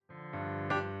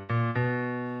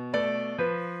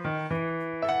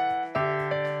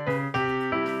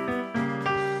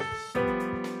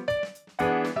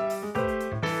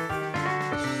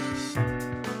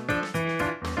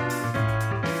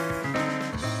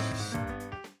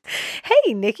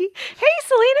Hey, Nikki.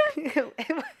 Hey, Selena.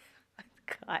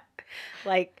 God,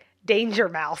 like Danger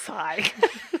Mouse high.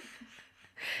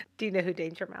 Do you know who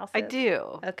Danger Mouse is? I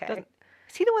do. Okay.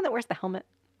 Is he the one that wears the helmet?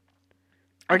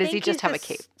 Or does he just have a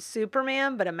cape?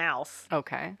 Superman, but a mouse.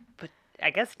 Okay. But I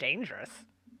guess dangerous.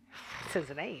 It's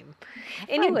his name.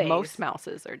 Anyway, most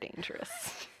mouses are dangerous.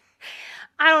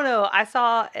 I don't know. I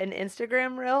saw an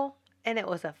Instagram reel, and it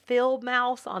was a field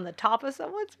mouse on the top of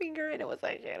someone's finger, and it was the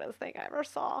cutest thing I ever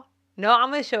saw. No,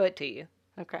 I'm going to show it to you.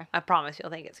 Okay. I promise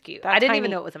you'll think it's cute. I didn't even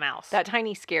know it was a mouse. That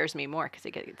tiny scares me more because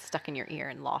it gets stuck in your ear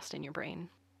and lost in your brain.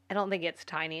 I don't think it's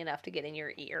tiny enough to get in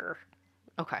your ear.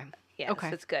 Okay. Yes, okay.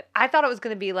 It's good. I thought it was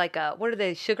going to be like what are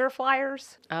they, sugar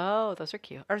flyers? Oh, those are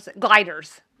cute. Or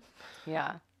gliders.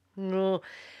 Yeah. No.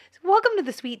 Welcome to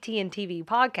the Sweet Tea and TV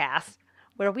podcast,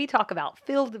 where we talk about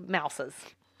field mouses.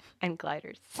 And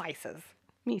gliders. Mices.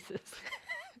 Mises.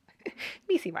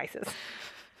 Meesy mices.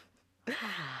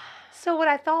 So what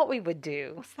I thought we would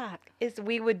do... What's that? ...is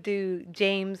we would do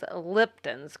James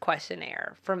Lipton's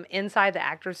questionnaire from inside the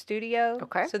actor's studio.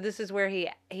 Okay. So this is where he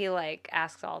like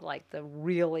asks all like the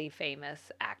really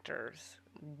famous actors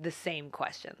the same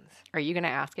questions. Are you going to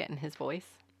ask it in his voice?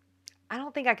 I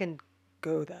don't think I can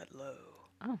go that low.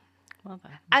 Oh, well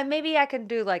then. Maybe I can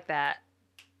do like that,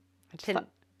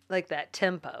 like that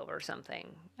tempo or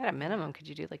something. At a minimum, could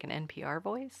you do like an NPR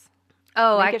voice?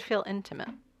 Oh, Make it feel intimate.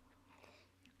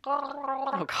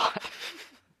 Oh God.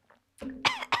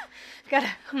 Gotta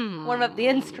warm up the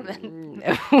instrument.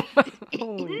 No.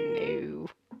 Oh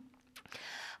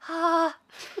no.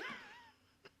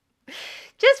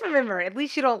 Just remember, at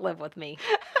least you don't live with me.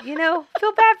 You know,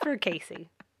 feel bad for Casey.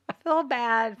 Feel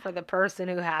bad for the person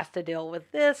who has to deal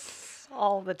with this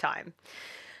all the time.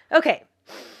 Okay.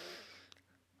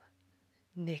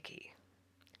 Nikki.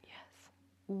 Yes.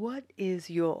 What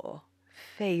is your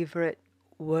favorite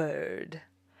word?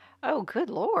 Oh, good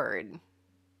Lord.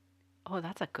 Oh,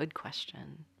 that's a good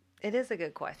question. It is a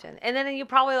good question. And then you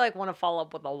probably want to follow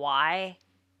up with a why.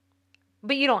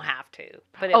 But you don't have to.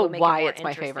 But it would make why it more it's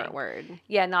my favorite word.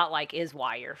 Yeah, not is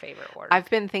why your favorite word. I've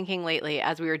been thinking lately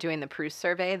as we were doing the Proust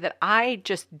survey that I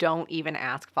just don't even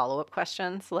ask follow-up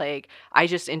questions. I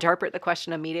just interpret the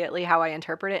question immediately how I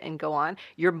interpret it and go on.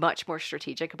 You're much more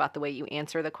strategic about the way you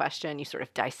answer the question. You sort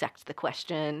of dissect the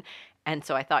question. And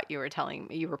so I thought you were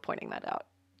pointing that out.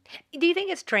 Do you think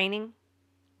it's training?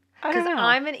 I don't know. Because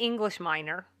I'm an English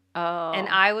minor. Oh. And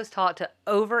I was taught to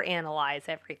overanalyze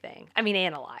everything. I mean,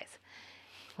 analyze.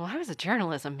 Well, I was a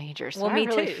journalism major, so me I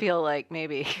really too. feel like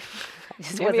maybe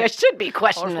I should be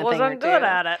questioning a thing or wasn't two. good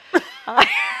at it.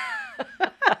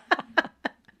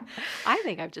 I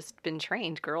think I've just been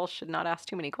trained. Girls should not ask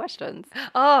too many questions.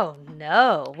 Oh,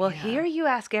 no. Well, here you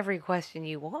ask every question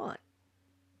you want.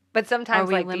 But sometimes,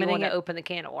 do you want to open the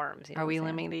can of worms? Are we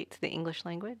limiting it to the English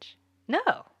language? No.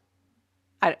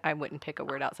 I wouldn't pick a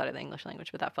word outside of the English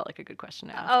language, but that felt like a good question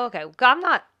to ask. Oh, okay. I'm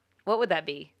not. What would that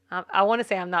be? I want to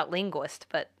say I'm not linguist,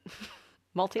 but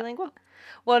multilingual.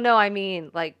 Well, no, I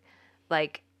mean like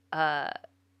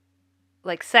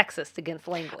sexist against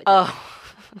language. Oh,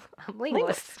 I'm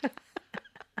linguist.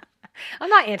 I'm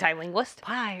not anti-linguist.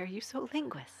 Why are you so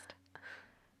linguist?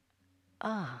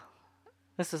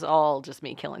 This is all just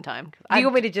me killing time. Do you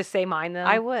want me to just say mine then?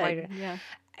 I would. Yeah.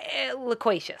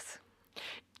 Loquacious.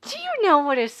 Do you know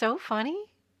what is so funny?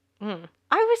 I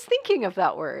was thinking of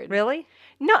that word. Really?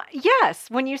 No, yes.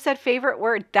 When you said favorite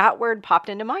word, that word popped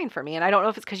into mind for me. And I don't know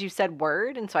if it's because you said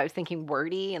word, and so I was thinking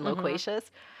wordy and loquacious.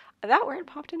 That word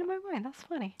popped into my mind. That's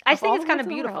funny. I think it's kind of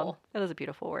beautiful. It is a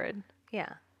beautiful word.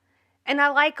 Yeah. And I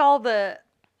like all the,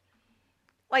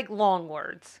 long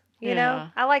words. You know?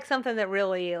 I like something that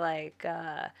really,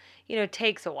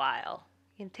 takes a while.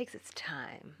 It takes its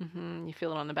time. Mm-hmm. You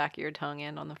feel it on the back of your tongue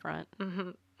and on the front.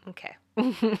 Mm-hmm. Okay.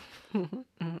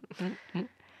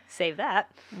 Save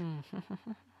that.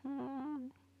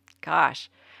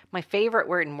 Gosh, my favorite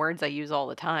word and words I use all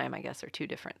the time, I guess, are two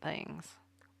different things.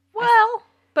 Well,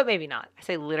 but maybe not. I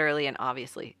say literally and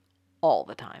obviously all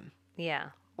the time. Yeah.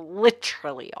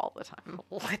 Literally all the time.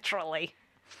 Literally.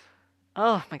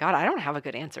 Oh my God, I don't have a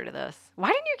good answer to this. Why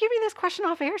didn't you give me this question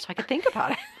off air so I could think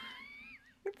about it?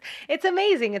 It's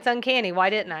amazing. It's uncanny. Why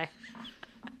didn't I?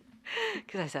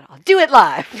 Because I said, I'll do it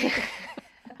live.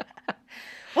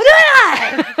 We'll do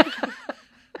it live!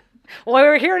 Well,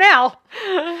 we're here now.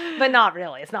 But not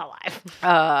really. It's not live.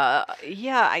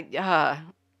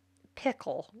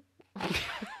 Pickle.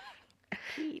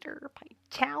 Peter Piper.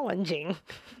 Challenging.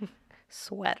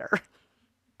 Sweater.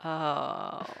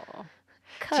 Oh.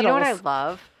 Cuddles. Do you know what I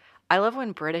love? I love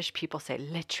when British people say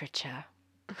literature.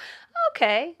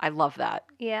 Okay. I love that.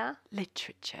 Yeah.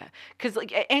 Literature. Because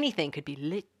anything could be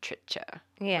literature.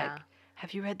 Yeah.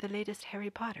 Have you read the latest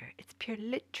Harry Potter? It's pure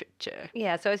literature.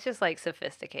 Yeah, so it's just like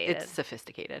sophisticated. It's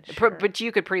sophisticated. Sure. But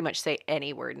you could pretty much say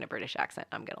any word in a British accent.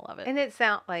 I'm going to love it. And it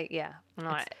sounds like,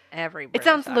 not every It British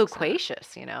sounds accent.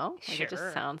 loquacious, you know? Like Sure. It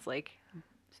just sounds like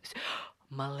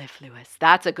mellifluous.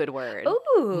 That's a good word.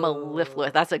 Ooh.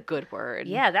 Mellifluous. That's a good word.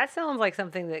 Yeah, that sounds like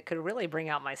something that could really bring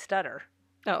out my stutter.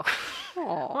 Oh.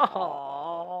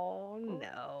 Oh,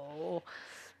 no.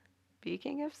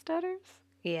 Speaking of stutters,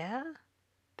 Yeah?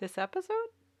 this episode,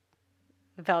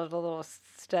 It felt a little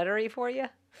stuttery for you?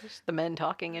 just the men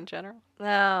talking in general. Oh,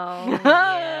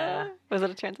 yeah. Was it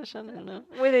a transition? I don't know.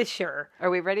 With it, sure. Are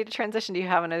we ready to transition? Do you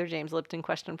have another James Lipton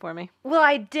question for me? Well,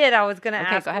 I did. I was going to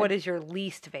Okay, ask, go ahead. what is your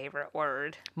least favorite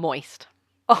word? Moist.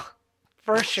 Oh,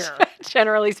 for sure.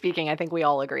 Generally speaking, I think we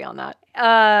all agree on that.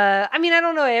 I mean, I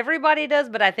don't know everybody does,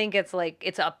 but I think it's like,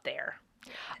 it's up there.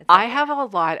 I have a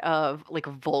lot of like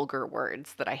vulgar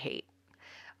words that I hate.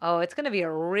 Oh, it's going to be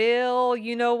a real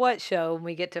you-know-what show when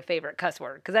we get to favorite cuss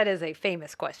word, because that is a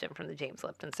famous question from the James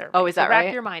Lipton survey. Oh, is that so wrap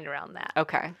right? your mind around that.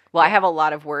 Okay. Well, I have a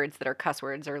lot of words that are cuss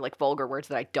words or like vulgar words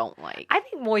that I don't like. I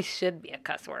think moist should be a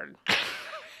cuss word.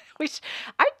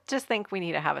 I just think we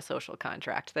need to have a social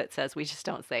contract that says we just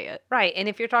don't say it. Right, and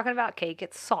if you're talking about cake,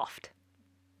 it's soft.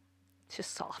 It's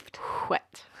just soft.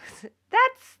 Wet.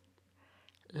 That's...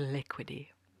 Liquidy.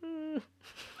 This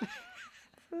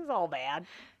is all bad.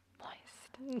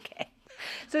 Moist. Okay.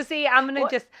 So see, I'm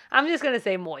just gonna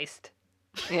say moist.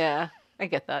 Yeah, I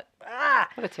get that. Ah,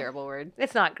 What a terrible word.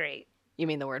 it's not great. You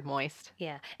mean the word moist?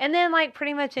 Yeah, and then like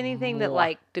pretty much anything that Mwah.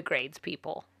 like degrades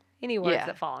people. Any words Yeah,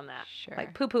 that fall in that. sure.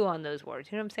 Like poo poo on those words.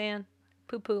 You know what I'm saying?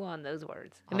 Poo poo on those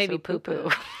words. And Also maybe poo poo.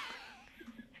 poo-poo.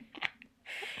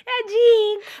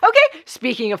 Gene. Okay,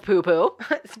 speaking of poo-poo,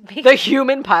 the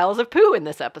human piles of poo in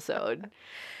this episode.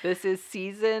 This is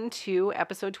season 2,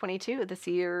 episode 22, the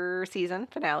season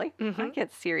finale. I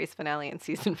get series finale and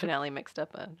season finale mixed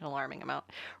up an alarming amount.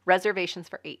 Reservations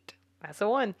for 8. That's the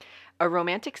one. A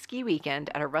romantic ski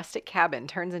weekend at a rustic cabin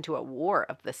turns into a war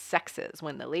of the sexes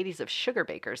when the ladies of Sugar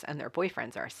Bakers and their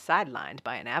boyfriends are sidelined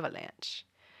by an avalanche.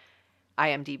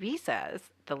 IMDb says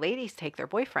the ladies take their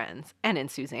boyfriends, and in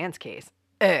Suzanne's case,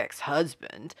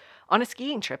 ex-husband, on a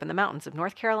skiing trip in the mountains of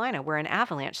North Carolina where an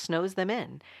avalanche snows them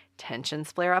in.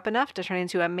 Tensions flare up enough to turn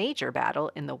into a major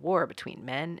battle in the war between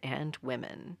men and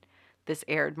women. This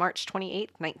aired March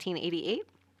 28, 1988.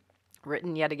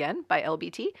 Written yet again by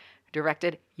LBT.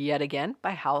 Directed yet again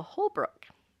by Hal Holbrook.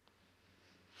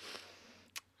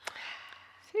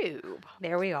 So,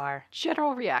 There we are.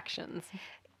 general reactions.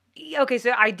 Okay,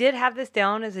 so I did have this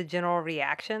down as a general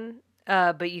reaction,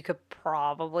 but you could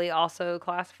probably also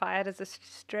classify it as a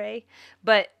stray.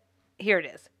 But here it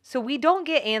is. So we don't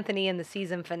get Anthony in the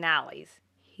season finales.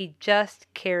 He just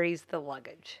carries the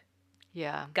luggage.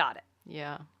 Yeah. Got it.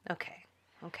 Yeah. Okay.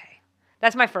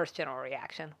 That's my first general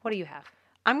reaction. What do you have?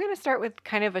 I'm going to start with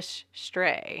kind of a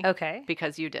stray. Okay.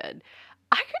 Because you did.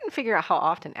 I couldn't figure out how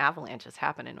often avalanches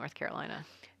happen in North Carolina.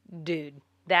 Dude,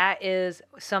 that is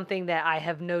something that I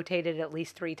have notated at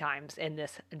least 3 times in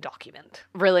this document.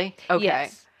 Really? Okay.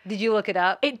 Yes. Did you look it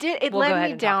up? It did. It We'll go led ahead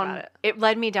me and talk down. about it. It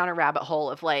led me down a rabbit hole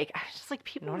of like, I was just like,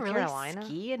 people North really Carolina?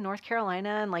 ski in North Carolina,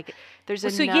 and like, there's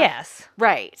So enough. yes,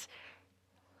 Right.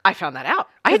 I found that out.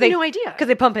 I had no idea. because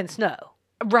they pump in snow.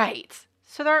 Right.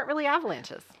 So there aren't really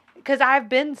avalanches. Because I've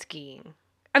been skiing.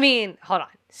 I mean, hold on.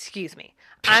 Excuse me.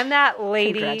 I'm that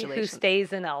lady who Congratulations.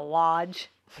 stays in a lodge,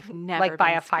 Never like by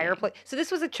been a skiing. fireplace. So this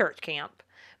was a church camp,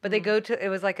 but they go to, it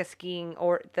was like a skiing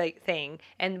or thing.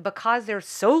 And because there's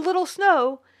so little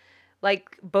snow,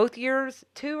 like both years,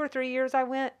 2 or 3 years I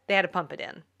went, they had to pump it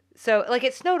in. So like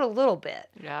it snowed a little bit,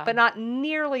 Yeah. but not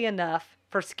nearly enough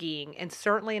for skiing and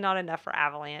certainly not enough for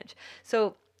avalanche.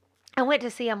 So I went to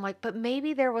see, I'm like, but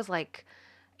maybe there was like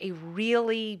a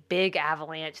really big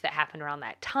avalanche that happened around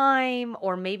that time,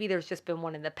 or maybe there's just been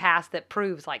one in the past that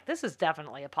proves like this is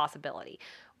definitely a possibility.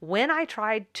 When I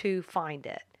tried to find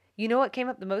it, you know what came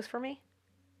up the most for me?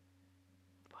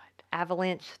 What?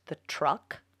 Avalanche the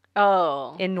truck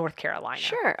Oh. in North Carolina.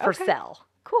 Sure, For okay. sale.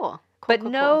 Cool. But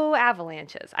no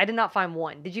avalanches. I did not find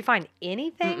one. Did you find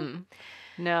anything? Mm-mm.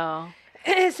 No.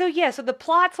 So yeah, so the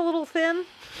plot's a little thin.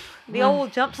 The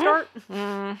old jump start.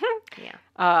 Mm-hmm.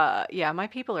 Yeah. Yeah, my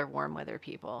people are warm weather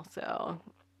people, so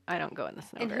I don't go in the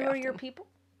snow And who very are often. your people?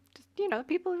 Just, the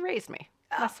people who raised me.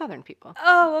 My southern people.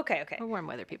 Oh, okay. We're warm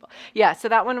weather people. Yeah, so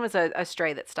that one was a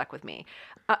stray that stuck with me.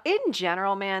 In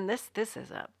general, man, this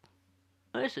is a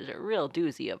real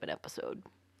doozy of an episode.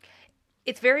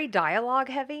 It's very dialogue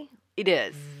heavy. It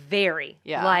is. Very.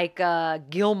 Yeah. Like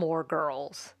Gilmore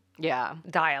Girls Yeah.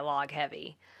 dialogue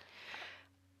heavy.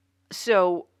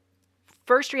 So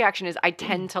first reaction is I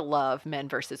tend to love men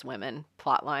versus women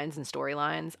plot lines and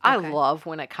storylines. I Okay. love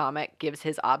when a comic gives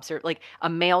like a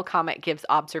male comic gives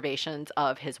observations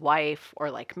of his wife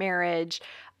or like marriage.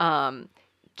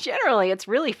 Generally, it's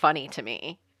really funny to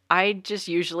me. I just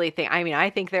usually think, I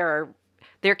think there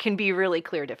can be really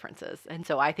clear differences. And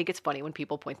so I think it's funny when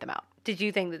people point them out. Did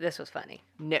you think that this was funny?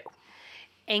 No.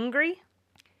 Angry?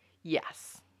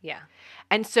 Yes. Yeah.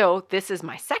 And so this is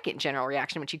my second general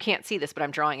reaction, which you can't see this, but I'm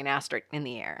drawing an asterisk in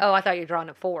the air. Oh, I thought you were drawing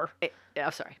a 4. Oh,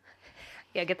 sorry.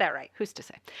 Yeah, get that right. Who's to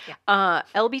say? Yeah.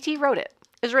 LBT wrote it.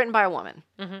 It was written by a woman.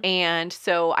 Mm-hmm. And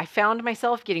so I found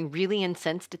myself getting really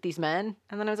incensed at these men.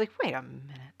 And then I was like, wait a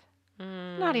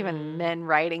minute. Not even men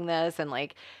writing this. And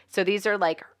like, so these are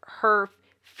like her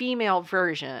female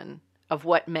version of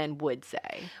what men would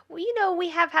say. Well, we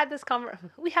have had this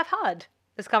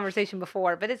conversation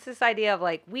before, but it's this idea of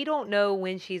like, we don't know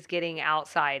when she's getting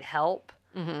outside help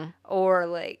or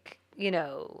like,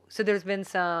 so there's been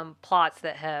some plots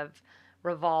that have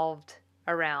revolved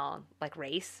around like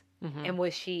race. And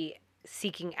was she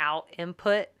seeking out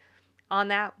input on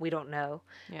that? We don't know.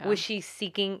 Yeah.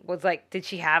 Did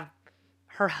she have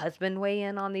her husband weigh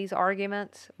in on these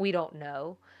arguments? We don't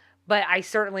know. But I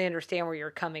certainly understand where you're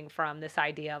coming from, this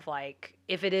idea of like,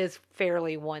 if it is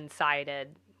fairly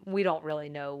one-sided, we don't really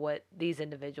know what these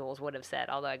individuals would have said.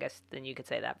 Although I guess then you could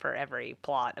say that for every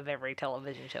plot of every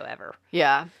television show ever.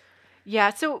 Yeah.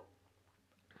 Yeah. So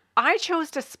I chose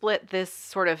to split this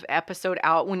sort of episode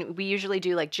out. When we usually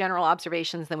do like general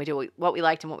observations, then we do what we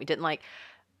liked and what we didn't like.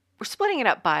 We're splitting it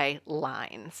up by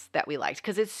lines that we liked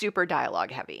because it's super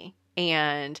dialogue heavy.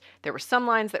 And there were some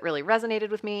lines that really resonated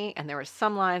with me, and there were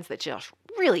some lines that just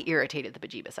really irritated the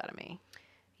bejeebus out of me.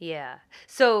 Yeah.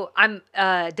 So I'm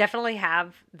definitely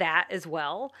have that as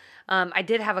well. I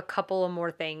did have a couple of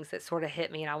more things that sort of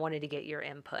hit me, and I wanted to get your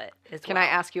input as well. Can I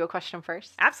ask you a question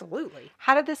first? Absolutely.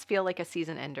 How did this feel like a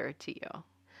season ender to you?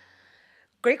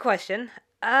 Great question.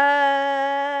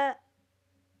 It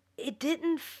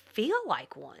didn't feel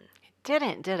like one. It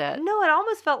didn't, did it? No, it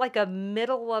almost felt like a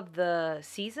middle of the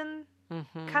season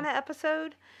kind of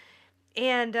episode.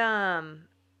 And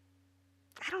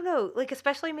I don't know, like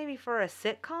especially maybe for a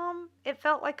sitcom, it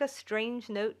felt like a strange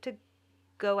note to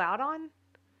go out on.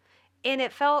 And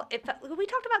it felt we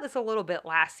talked about this a little bit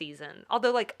last season.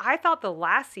 Although like I thought the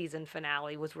last season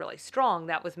finale was really strong.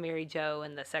 That was Mary Jo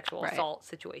and the sexual assault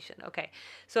situation. Okay.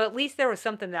 So at least there was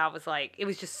something that I was like, it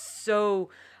was just so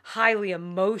highly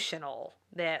emotional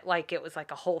that like it was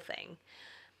like a whole thing.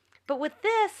 But with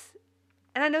this,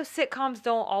 and I know sitcoms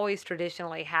don't always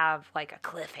traditionally have like a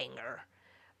cliffhanger,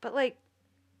 but like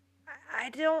I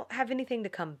don't have anything to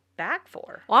come back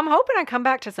for. Well, I'm hoping I come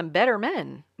back to some better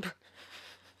men.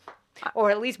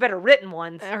 Or at least better written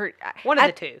ones. Or, One of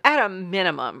the two. At a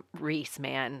minimum, Reese,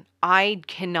 man, I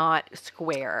cannot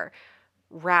square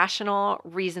rational,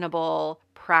 reasonable,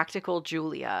 practical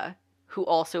Julia, who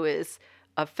also is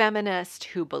a feminist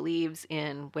who believes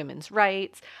in women's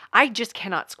rights. I just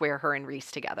cannot square her and Reese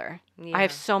together. Yeah. I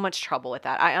have so much trouble with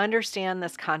that. I understand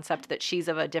this concept that she's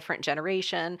of a different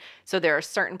generation, so there are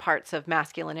certain parts of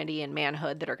masculinity and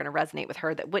manhood that are going to resonate with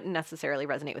her that wouldn't necessarily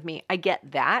resonate with me. I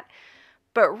get that.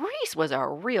 But Reese was a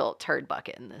real turd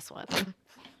bucket in this one.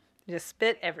 Just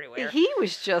spit everywhere. He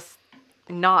was just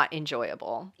not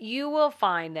enjoyable. You will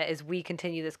find that as we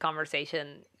continue this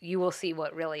conversation, you will see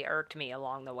what really irked me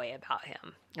along the way about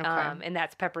him. Okay. And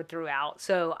that's peppered throughout.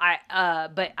 So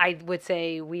but I would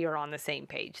say we are on the same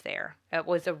page there. It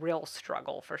was a real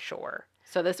struggle for sure.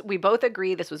 So we both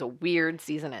agree this was a weird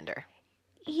season ender.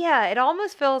 Yeah, it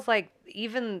almost feels like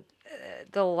even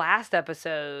the last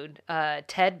episode,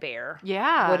 Ted Bear,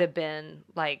 would have been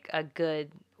like a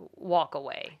good walk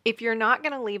away. If you're not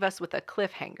going to leave us with a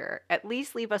cliffhanger, at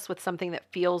least leave us with something that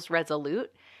feels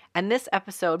resolute. And this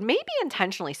episode, maybe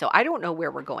intentionally so, I don't know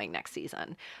where we're going next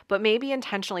season, but maybe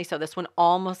intentionally so, this one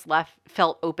almost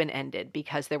felt open-ended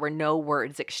because there were no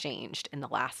words exchanged in the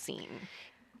last scene.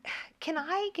 Can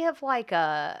I give like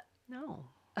a... No.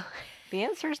 The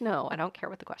answer is no. I don't care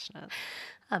what the question is.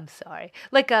 I'm sorry.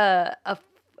 Like a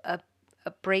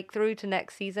breakthrough to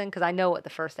next season, because I know what the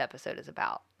first episode is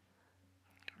about.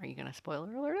 Are you going to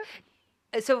spoiler alert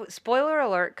it? So, spoiler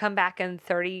alert, come back in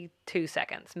 32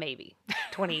 seconds, maybe.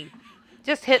 20.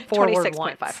 Just hit forward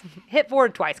 26.5. once. Hit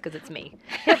forward twice because it's me.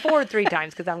 Hit forward 3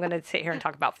 times because I'm going to sit here and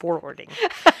talk about forwarding.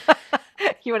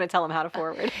 You want to tell them how to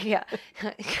forward? Yeah.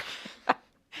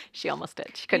 She almost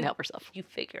did. She couldn't help herself. You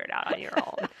figure it out on your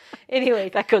own. Anyway,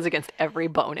 That goes against every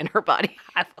bone in her body.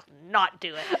 I will not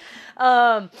do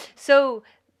it. So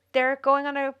they're going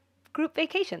on a group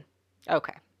vacation.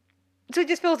 Okay. So it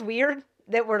just feels weird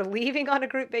that we're leaving on a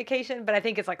group vacation, but I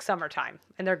think it's like summertime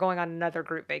and they're going on another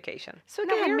group vacation. So Isn't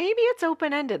that again, weird? maybe it's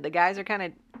open-ended. The guys are kind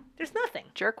of There's nothing.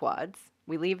 jerkwads.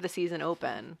 We leave the season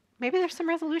open. Maybe there's some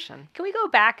resolution. Can we go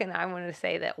back and I want to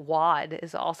say that wad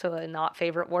is also a not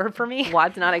favorite word for me.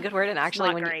 Wad's not a good word. And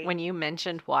actually, not great. when you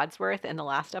mentioned Wadsworth in the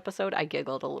last episode, I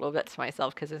giggled a little bit to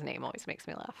myself because his name always makes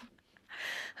me laugh.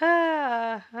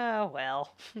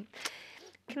 Well.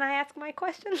 Can I ask my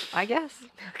question? I guess.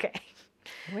 Okay.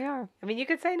 We are. I mean, you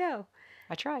could say no.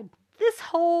 I tried. This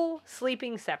whole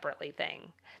sleeping separately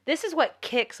thing, this is what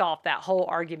kicks off that whole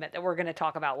argument that we're going to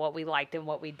talk about what we liked and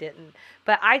what we didn't.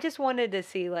 But I just wanted to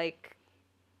see, like,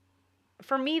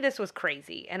 for me, this was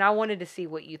crazy, and I wanted to see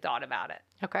what you thought about it.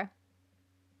 Okay.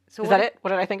 So Is that it? What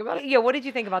did I think about it? Yeah, what did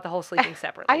you think about the whole sleeping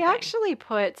separately I thing? actually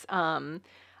put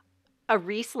a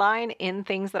Reese line in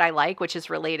Things That I Like, which is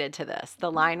related to this.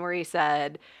 The line where he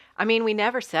said, I mean, we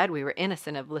never said we were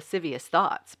innocent of lascivious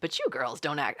thoughts, but you girls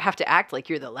don't have to act like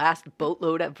you're the last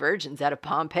boatload of virgins out of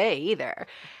Pompeii either.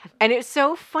 And it's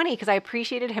so funny because I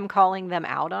appreciated him calling them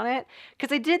out on it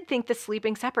because I did think the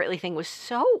sleeping separately thing was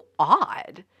so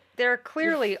odd. They're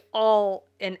clearly all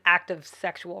in active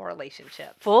sexual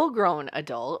relationships. Full-grown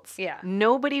adults. Yeah.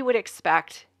 Nobody would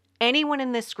expect anyone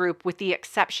in this group, with the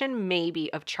exception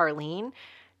maybe of Charlene,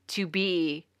 to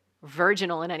be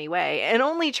virginal in any way. And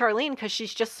only Charlene because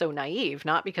she's just so naive,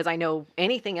 not because I know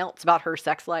anything else about her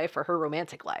sex life or her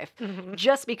romantic life. Mm-hmm.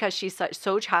 Just because she's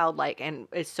so childlike and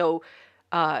is so,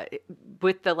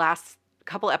 with the last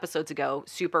couple episodes ago,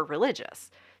 super religious.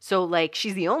 So, like,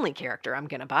 she's the only character I'm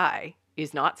going to buy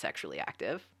is not sexually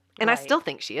active. And I Right. still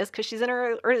think she is because she's in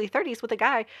her early 30s with a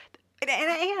guy.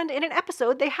 And in an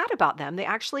episode they had about them, they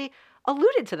actually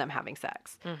alluded to them having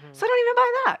sex. Mm-hmm. So I don't even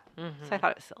buy that. So I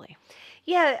thought it was silly.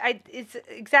 Yeah, it's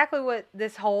exactly what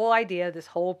this whole idea, this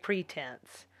whole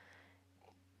pretense,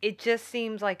 it just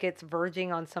seems like it's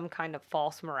verging on some kind of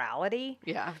false morality.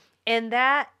 Yeah. And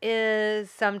that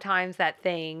is sometimes that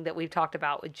thing that we've talked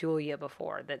about with Julia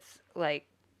before that's like,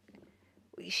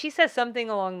 she says something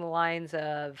along the lines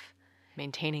of,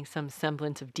 Maintaining some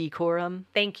semblance of decorum.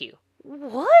 thank you.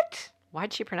 What?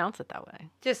 Why'd she pronounce it that way?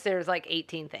 Just there's like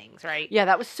 18 things, right? Yeah,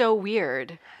 that was so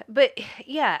weird. But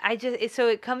yeah, so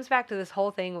it comes back to this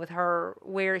whole thing with her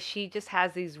where she just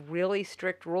has these really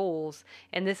strict rules.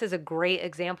 And this is a great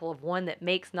example of one that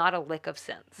makes not a lick of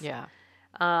sense. Yeah.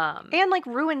 Um, And like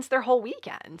ruins their whole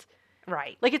weekend.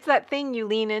 right. Like it's that thing you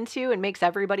lean into and makes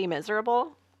everybody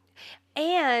miserable.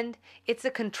 And it's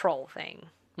a control thing,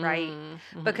 right?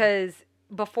 Mm-hmm. Because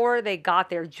before they got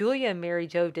there, Julia and Mary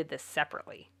Jo did this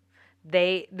separately.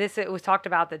 It was talked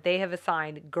about that they have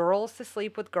assigned girls to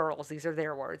sleep with girls, these are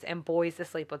their words, and boys to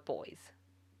sleep with boys.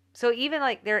 So even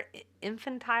like they're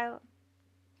infantile.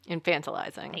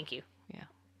 Infantilizing. Thank you. Yeah.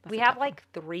 We have like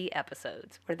 3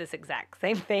 episodes where this exact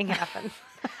same thing happens.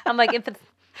 I'm like infant.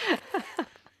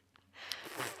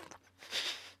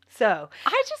 So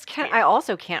I just can't. I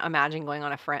also can't imagine going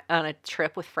on a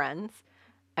trip with friends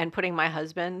and putting my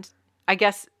husband. I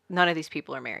guess none of these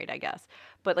people are married. I guess,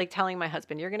 but like telling my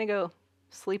husband, "You're gonna go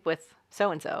sleep with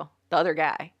so and so, the other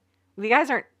guy." The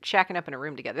guys aren't shacking up in a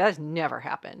room together. That has never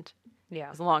happened. yeah,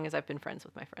 As long as I've been friends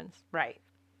with my friends. right.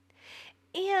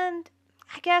 And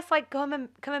I guess like coming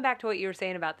back to what you were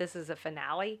saying about this as a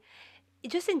finale,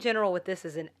 just in general with this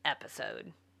as an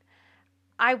episode,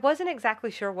 I wasn't exactly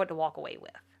sure what to walk away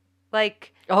with.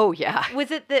 Like, Oh yeah.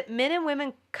 was it that men and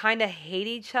women kind of hate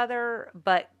each other,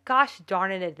 but gosh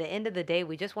darn it, at the end of the day,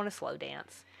 we just want to slow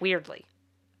dance? Weirdly.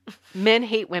 Men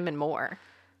hate women more.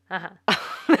 Uh-huh.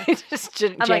 They just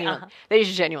they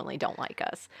just genuinely don't like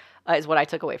us, is what I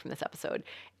took away from this episode.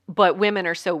 But women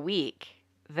are so weak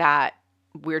that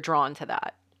we're drawn to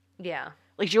that. Yeah.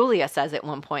 Like Julia says at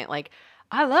one point, like,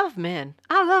 I love men.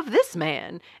 I love this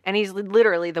man. And he's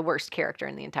literally the worst character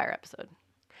in the entire episode.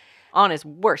 On his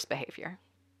worst behavior.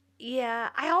 Yeah.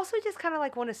 I also just kind of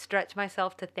like want to stretch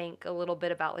myself to think a little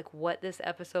bit about like what this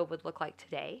episode would look like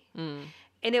today. Mm.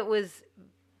 And it was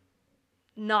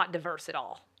not diverse at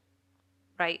all.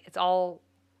 Right? It's all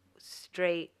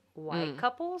straight white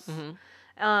couples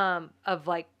of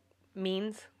like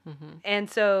means. Mm-hmm. And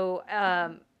so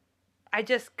I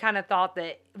just kind of thought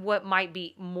that what might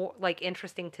be more like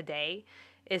interesting today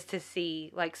is to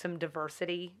see like some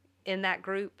diversity in that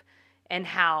group and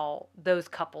how those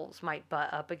couples might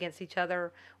butt up against each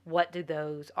other. What do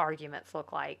those arguments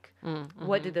look like? Mm-hmm.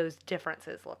 What do those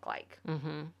differences look like?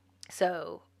 Mm-hmm.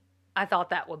 So I thought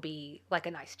that would be like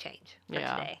a nice change for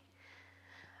Yeah. today.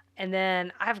 And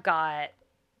then I've got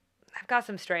I've got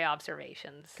some stray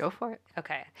observations. Go for it.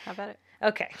 Okay. How about it?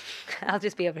 Okay. I'll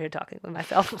just be over here talking with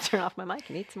myself. Turn off my mic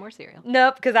and eat some more cereal.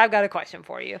 Nope, because I've got a question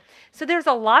for you. So there's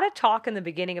a lot of talk in the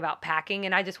beginning about packing,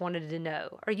 and I just wanted to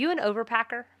know, are you an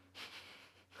overpacker?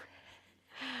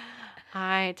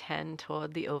 I tend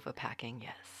toward the overpacking,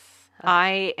 yes.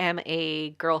 I am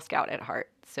a Girl Scout at heart,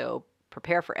 so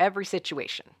prepare for every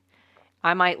situation.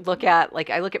 I might look at,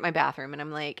 I look at my bathroom and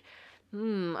I'm like,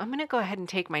 I'm going to go ahead and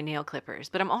take my nail clippers,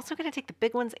 but I'm also going to take the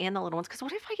big ones and the little ones, because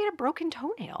what if I get a broken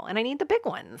toenail and I need the big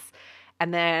ones?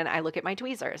 And then I look at my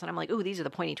tweezers and I'm like, ooh, these are the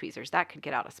pointy tweezers. That could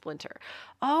get out a splinter.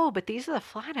 Oh, but these are the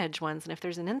flat edge ones. And if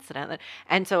there's an incident,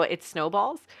 and so it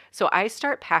snowballs. So I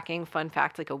start packing, fun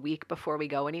fact, like a week before we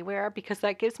go anywhere, because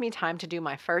that gives me time to do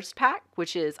my first pack,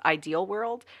 which is ideal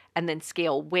world, and then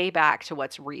scale way back to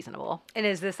what's reasonable. And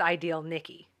is this ideal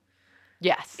Nikki?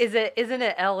 Yes. Isn't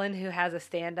it Ellen who has a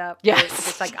stand-up? Yes.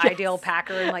 It's like Yes. ideal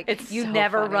packer, and It's you so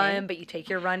never funny. run, but you take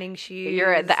your running shoes.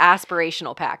 You're the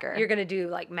aspirational packer. You're gonna do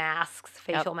like masks,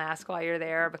 facial masks while you're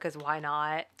there, because why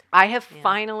not? I have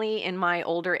finally, in my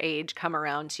older age, come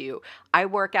around to, I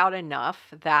work out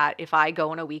enough that if I go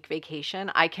on a week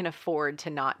vacation, I can afford to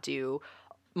not do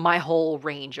my whole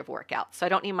range of workouts. So I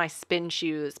don't need my spin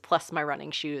shoes, plus my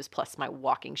running shoes, plus my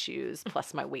walking shoes,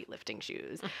 plus my weightlifting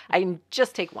shoes. I can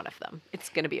just take one of them. It's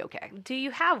going to be okay. Do you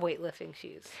have weightlifting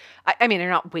shoes? I mean, they're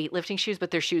not weightlifting shoes,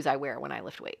 but they're shoes I wear when I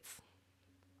lift weights.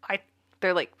 I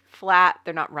They're like flat.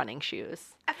 They're not running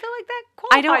shoes. feel like that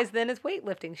I don't- qualifies then as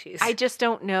weightlifting shoes. I just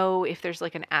don't know if there's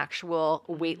like an actual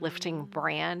weightlifting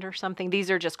brand or something.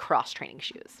 These are just cross-training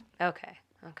shoes. Okay.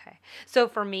 So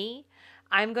for me,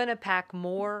 I'm gonna pack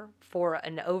more for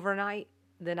an overnight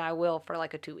than I will for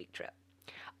like a 2-week trip.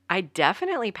 I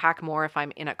definitely pack more if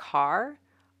I'm in a car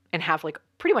and have like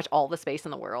pretty much all the space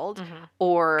in the world.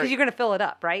 Or Because you're gonna fill it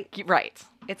up, right? right.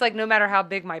 It's like no matter how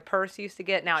big my purse used to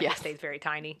get, now it Yes. just stays very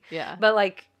tiny. Yeah. But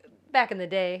like back in the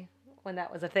day when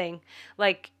that was a thing,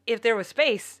 like if there was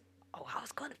space, I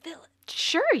was gonna fill it.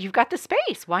 Sure, you've got the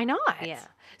space. Why not? Yeah.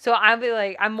 So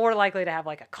I'm more likely to have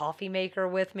like a coffee maker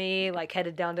with me, like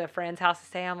headed down to a friend's house to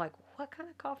stay. I'm like, what kind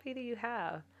of coffee do you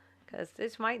have? Because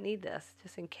this might need this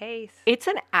just in case. It's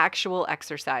an actual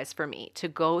exercise for me to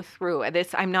go through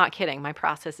this. I'm not kidding. My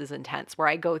process is intense, where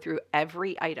I go through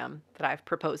every item that I've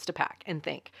proposed to pack and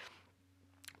think,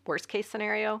 worst case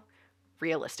scenario,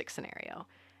 realistic scenario.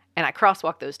 And I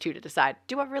crosswalk those two to decide,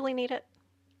 do I really need it?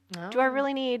 Do I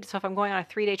really need, so if I'm going on a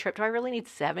 3-day trip, do I really need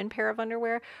 7 pair of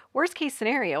underwear? Worst case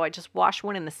scenario, I just wash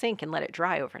one in the sink and let it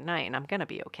dry overnight, and I'm going to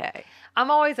be okay. I'm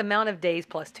always amount of days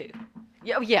plus 2.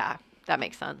 Yeah, that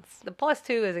makes sense. The plus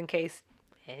 2 is in case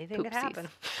anything could Poopsies. happen.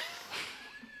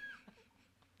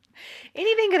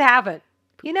 Anything could happen.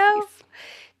 You know?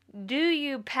 Do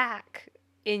you pack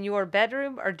in your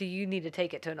bedroom, or do you need to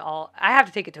take it to I have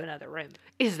to take it to another room.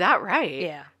 Is that right?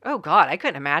 Yeah. Oh, God, I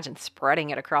couldn't imagine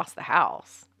spreading it across the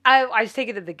house. I just take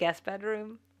it to the guest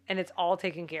bedroom, and it's all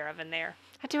taken care of in there.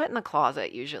 I do it in the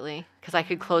closet usually, because I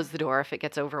could close the door if it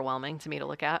gets overwhelming to me to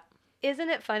look at. Isn't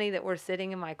it funny that we're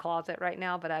sitting in my closet right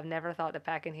now, but I've never thought to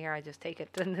pack in here. I just take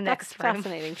it to the That's next room.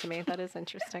 fascinating to me. That is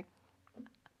interesting.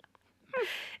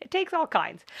 It takes all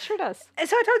kinds. Sure does. And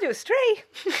so I told you a stray.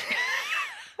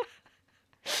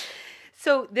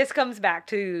 So this comes back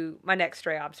to my next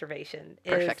stray observation.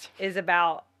 Perfect. Is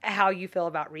about how you feel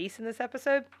about Reese in this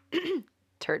episode.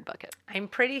 Turd bucket. I'm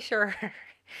pretty sure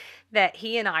that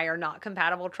he and I are not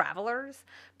compatible travelers,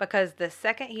 because the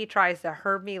second he tries to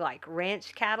herd me like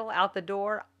ranch cattle out the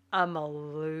door, I'm going to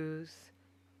lose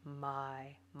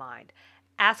my mind.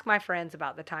 Ask my friends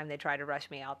about the time they tried to rush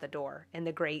me out the door in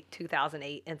the great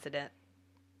 2008 incident.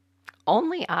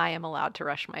 Only I am allowed to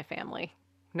rush my family.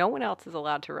 No one else is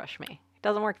allowed to rush me. It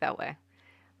doesn't work that way.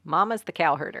 Mama's the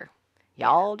cow herder.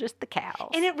 Y'all just the cows.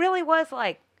 And it really was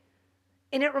like,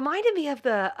 and it reminded me of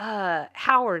the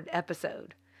Howard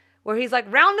episode where he's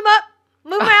like, round them up,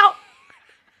 move them out.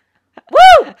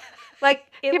 Woo! Like,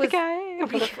 it was.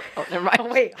 Oh, never mind.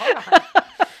 Oh, wait, hold on.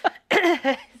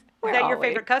 Is Where that are your we?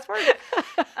 favorite cuss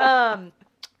word?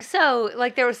 So,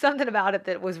 like, there was something about it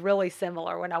that was really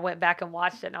similar when I went back and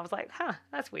watched it, and I was like, huh,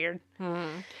 that's weird.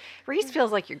 Reese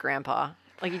feels like your grandpa.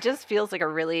 Like, he just feels like a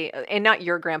really, and not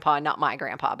your grandpa, not my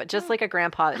grandpa, but just like a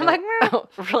grandpa. I'm like,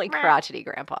 really crotchety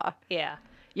grandpa. Yeah.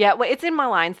 Yeah, well, it's in my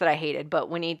lines that I hated, but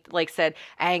when he like said,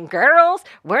 "And girls,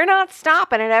 we're not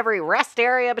stopping at every rest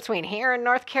area between here and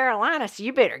North Carolina, so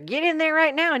you better get in there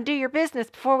right now and do your business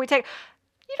before we take."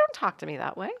 You don't talk to me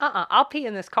that way. I'll pee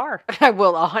in this car. I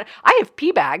will. I have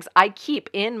pee bags I keep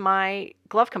in my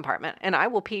glove compartment, and I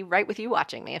will pee right with you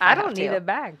watching me if I I don't have need to. a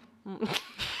bag.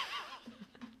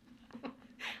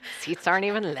 Seats aren't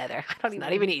even leather. It's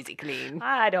not even easy clean.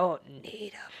 I don't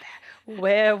need a bag.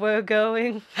 Where we're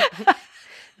going?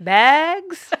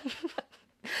 Bags?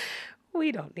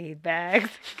 We don't need bags.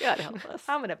 God help us.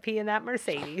 I'm going to pee in that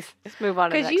Mercedes. Let's move on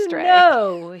to the Because next you tray.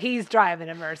 know he's driving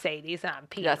a Mercedes and I'm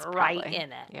peeing That's right probably-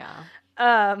 in it.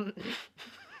 Yeah.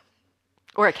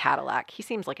 Or a Cadillac. He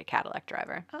seems like a Cadillac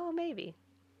driver. Oh, maybe.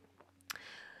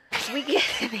 We get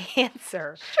an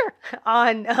answer Sure.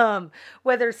 on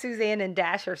whether Suzanne and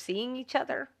Dash are seeing each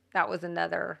other. That was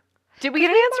another. Did we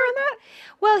get an answer on that?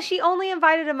 Well, she only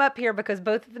invited him up here because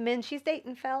both of the men she's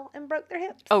dating fell and broke their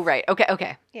hips. Oh, right.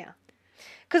 Okay. Yeah.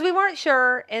 Because we weren't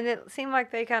sure, and it seemed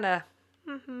like they kind of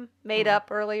made up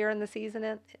earlier in the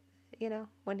season,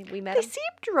 when we met They them.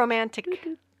 seemed romantic.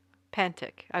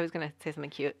 Pantic. I was going to say something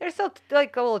cute. They're still,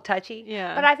 like, a little touchy.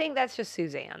 Yeah. But I think that's just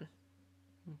Suzanne.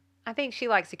 I think she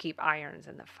likes to keep irons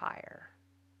in the fire.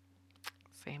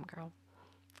 Same girl.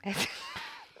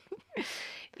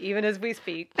 Even as we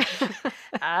speak.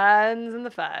 Irons in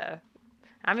the fire.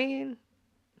 I mean,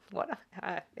 we'll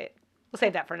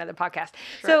save that for another podcast.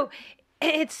 Sure. So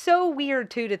it's so weird,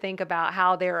 too, to think about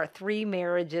how there are 3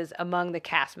 marriages among the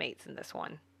castmates in this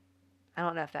one. I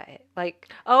don't know if that,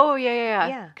 Oh, yeah.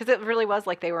 Yeah. Because it really was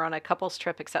like they were on a couple's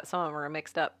trip, except some of them were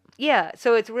mixed up. yeah.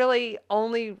 So it's really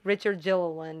only Richard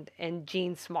Gilliland and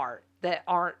Jean Smart that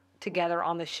aren't together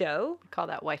on the show. Call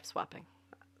that wife swapping.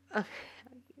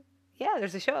 Yeah,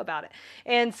 there's a show about it.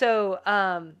 And so,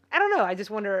 I don't know. I just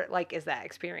wonder, is that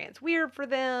experience weird for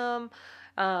them?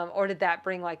 Or did that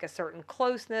bring, a certain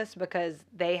closeness because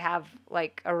they have,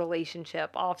 a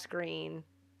relationship off screen?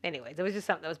 Anyways, it was just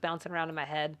something that was bouncing around in my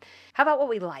head. How about what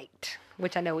we liked?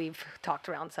 Which I know we've talked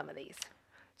around some of these.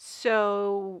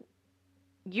 So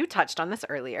you touched on this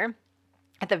earlier.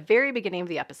 At the very beginning of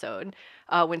the episode,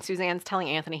 when Suzanne's telling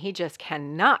Anthony he just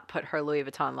cannot put her Louis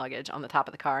Vuitton luggage on the top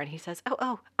of the car, and he says,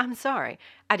 oh, I'm sorry.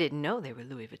 I didn't know they were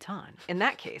Louis Vuitton. In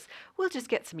that case, we'll just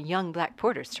get some young black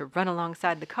porters to run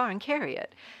alongside the car and carry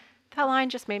it. That line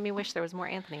just made me wish there was more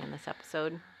Anthony in this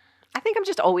episode. I think I'm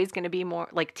just always going to be more,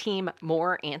 team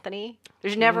more Anthony.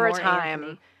 There's never a more time...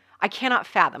 Anthony. I cannot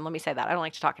fathom, let me say that. I don't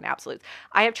like to talk in absolutes.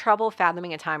 I have trouble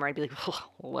fathoming a time where I'd be like,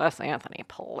 less Anthony,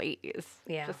 please.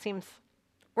 Yeah. It just seems...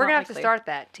 We're going to not have to likely. start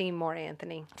that. Team More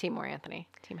Anthony. Team more Anthony.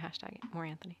 Team hashtag more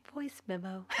Anthony. Voice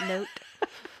memo. Note.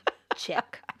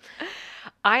 Check.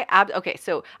 Okay,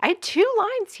 so I had 2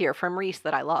 lines here from Reese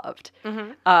that I loved.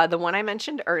 Mm-hmm. The one I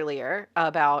mentioned earlier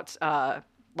about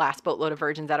last boatload of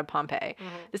virgins out of Pompeii.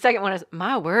 The second one is,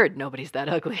 my word, nobody's that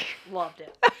ugly. Loved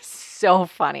it. So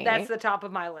funny. That's the top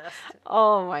of my list.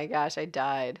 Oh my gosh, I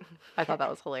died. I thought that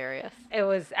was hilarious. It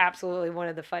was absolutely one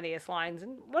of the funniest lines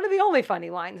and one of the only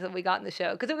funny lines that we got in the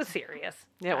show because it was serious.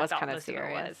 Yeah, it I was thought kind of most it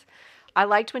serious. was. I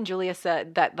liked when Julia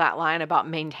said that line about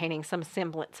maintaining some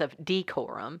semblance of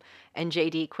decorum, and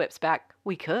JD quips back,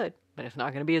 we could, but it's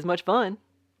not going to be as much fun.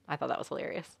 I thought that was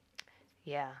hilarious.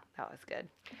 Yeah, that was good.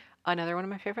 Another one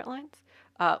of my favorite lines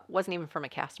wasn't even from a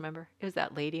cast member. It was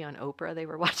that lady on Oprah they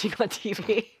were watching on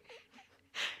TV.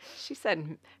 She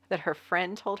said that her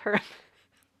friend told her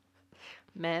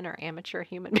men are amateur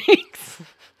human beings.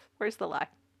 Where's the lie?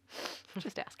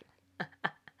 Just asking.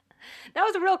 That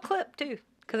was a real clip, too.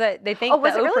 Because they thanked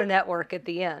was the it Oprah really? Network at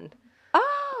the end.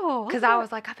 Oh. Because I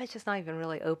was like, I bet it's not even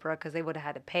really Oprah because they would have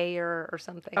had to pay her or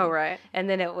something. Oh, right. And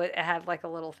then it had a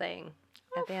little thing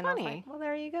Oh, at the end. I was funny. like, well,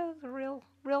 there you go. It's a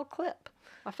real clip.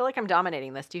 I feel like I'm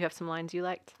dominating this. Do you have some lines you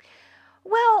liked?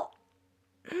 Well,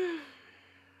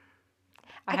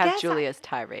 I I have guess Julia's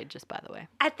tirade, just by the way.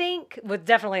 I think was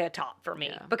definitely a top for me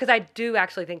Yeah. because I do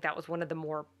actually think that was one of the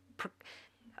more.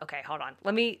 Okay, hold on.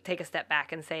 Let me take a step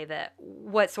back and say that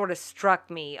what sort of struck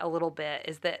me a little bit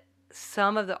is that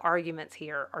some of the arguments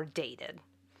here are dated.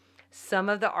 Some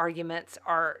of the arguments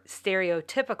are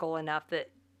stereotypical enough that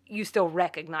you still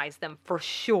recognize them for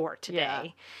sure today.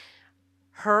 Yeah.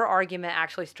 Her argument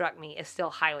actually struck me as still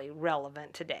highly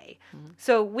relevant today.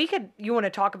 So you want to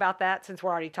talk about that since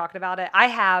we're already talking about it?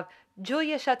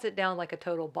 Julia shuts it down like a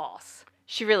total boss.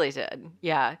 She really did.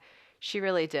 Yeah, she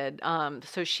really did.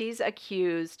 So she's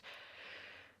accused.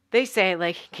 They say,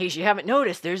 in case you haven't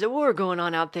noticed, there's a war going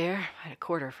on out there. I had a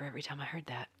quarter for every time I heard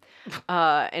that.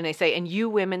 And they say, and you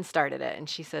women started it. And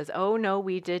she says, oh, no,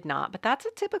 we did not. But that's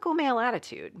a typical male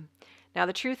attitude. Now,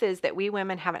 the truth is that we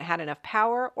women haven't had enough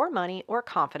power or money or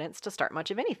confidence to start much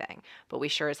of anything. But we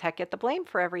sure as heck get the blame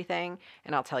for everything.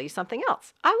 And I'll tell you something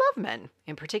else. I love men.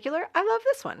 In particular, I love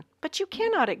this one. But you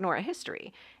cannot ignore a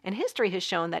history. And history has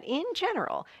shown that in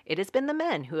general, it has been the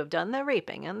men who have done the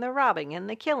raping and the robbing and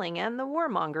the killing and the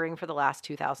warmongering for the last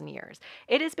 2,000 years.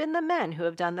 It has been the men who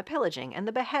have done the pillaging and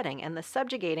the beheading and the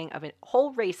subjugating of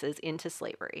whole races into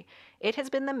slavery. It has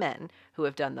been the men who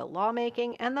have done the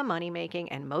lawmaking and the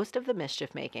money-making and most of the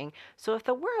mischief-making. So if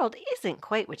the world isn't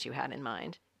quite what you had in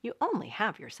mind, you only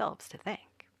have yourselves to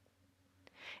thank.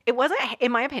 It wasn't,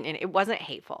 in my opinion, it wasn't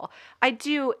hateful.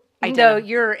 No,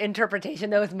 your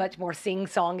interpretation, though, is much more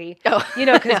sing-songy. Oh.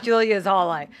 Because Julia's all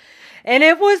like, and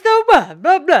it was the blah,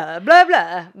 blah, blah, blah,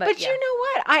 blah. But you know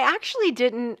what? I actually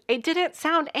it didn't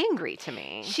sound angry to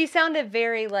me. She sounded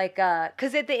very like,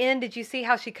 because at the end, did you see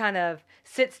how she kind of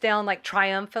sits down like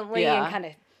triumphantly and kind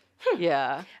of,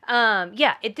 Yeah.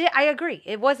 Yeah, it did. I agree.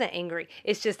 It wasn't angry.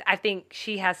 It's just, I think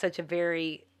she has such a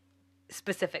very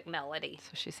specific melody.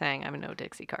 So she's saying, I'm no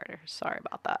Dixie Carter. Sorry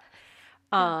about that.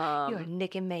 You're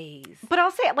Nick and Maze. But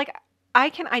I'll say it, like, I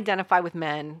can identify with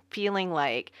men feeling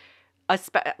like,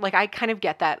 I kind of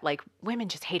get that, like, women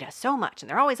just hate us so much and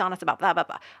they're always on us about blah, blah,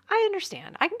 blah. I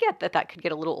understand. I can get that could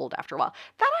get a little old after a while.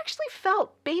 That actually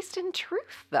felt based in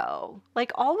truth, though.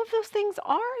 Like, all of those things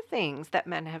are things that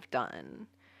men have done.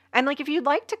 And, like, if you'd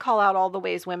like to call out all the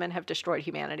ways women have destroyed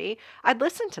humanity, I'd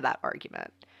listen to that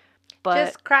argument. But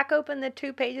just crack open the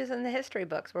 2 pages in the history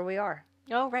books where we are.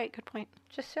 Oh, right. Good point.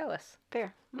 Just show us.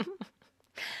 Fair.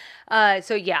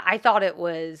 So, yeah, I thought it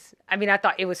was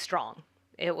strong.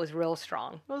 It was real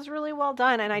strong. It was really well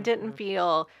done. And I didn't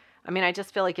feel, I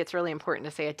just feel like it's really important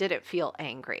to say it didn't feel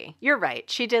angry. You're right.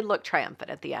 She did look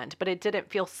triumphant at the end, but it didn't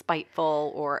feel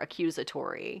spiteful or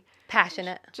accusatory.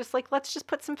 Passionate. Just like, let's just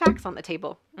put some facts on the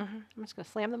table. I'm just going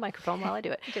to slam the microphone while I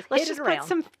do it. Let's just put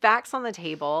some facts on the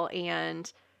table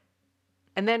and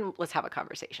then let's have a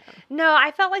conversation. No,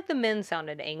 I felt like the men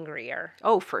sounded angrier.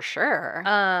 Oh, for sure.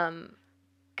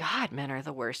 God, men are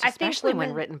the worst, especially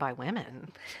when written by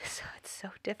women. So it's so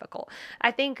difficult.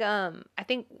 I think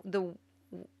the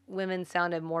women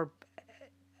sounded more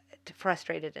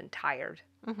frustrated and tired.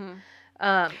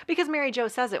 Because Mary Jo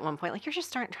says at one point, like, you're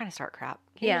just trying to start crap.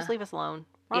 Can you just leave us alone?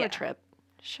 We're on a trip.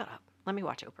 Shut up. Let me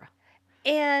watch Oprah.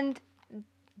 And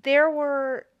there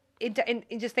were... And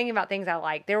just thinking about things I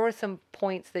like, there were some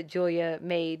points that Julia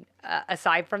made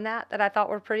aside from that I thought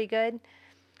were pretty good.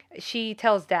 She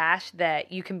tells Dash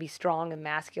that you can be strong and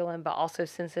masculine, but also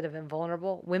sensitive and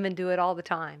vulnerable. Women do it all the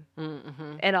time.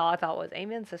 And all I thought was,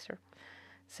 amen, sister.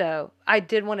 So I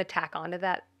did want to tack onto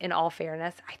that in all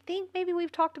fairness. I think maybe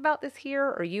we've talked about this here,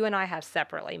 or you and I have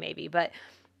separately maybe, but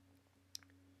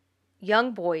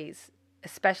young boys,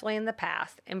 especially in the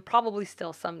past, and probably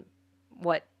still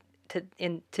somewhat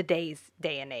in today's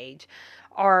day and age,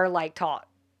 are like taught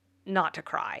not to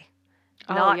cry,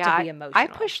 not to be emotional. I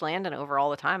push Landon over all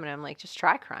the time, and I'm like, just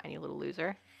try crying, you little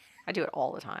loser. I do it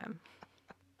all the time.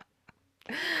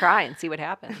 Cry and see what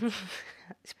happens.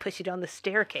 Just push it on the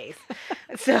staircase.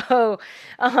 So,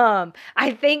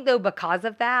 I think though, because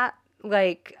of that,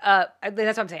 like, that's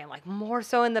what I'm saying, like more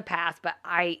so in the past, but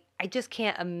I just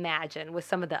can't imagine with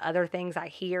some of the other things I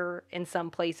hear in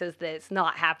some places that it's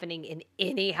not happening in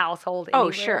any household anywhere.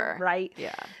 Oh, sure. Right?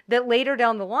 Yeah. That later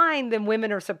down the line, then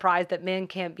women are surprised that men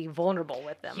can't be vulnerable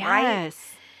with them, right?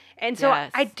 Yes. And so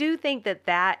I do think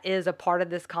that is a part of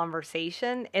this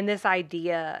conversation and this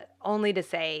idea, only to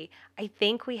say, I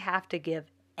think we have to give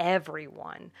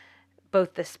everyone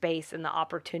both the space and the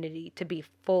opportunity to be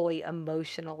fully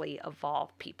emotionally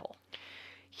evolved people.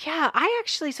 Yeah, I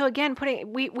actually, so again,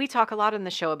 we talk a lot in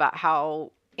the show about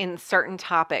how in certain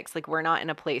topics, like we're not in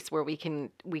a place where we can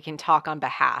talk on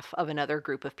behalf of another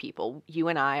group of people. You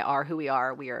and I are who we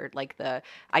are. We are like the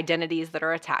identities that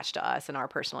are attached to us and our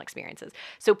personal experiences.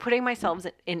 So putting myself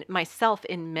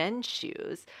in men's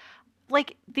shoes,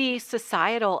 like the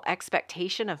societal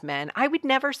expectation of men, I would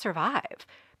never survive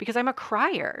because I'm a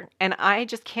crier. And I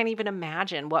just can't even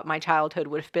imagine what my childhood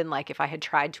would have been like if I had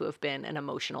tried to have been an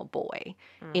emotional boy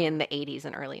in the 80s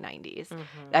and early 90s.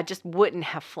 That just wouldn't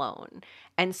have flown.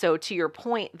 And so to your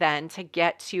point then, to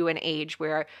get to an age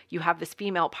where you have this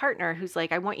female partner who's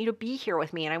like, I want you to be here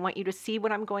with me and I want you to see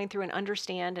what I'm going through and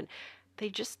understand. And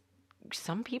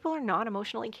some people are not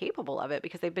emotionally capable of it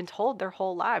because they've been told their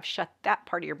whole lives, shut that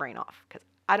part of your brain off because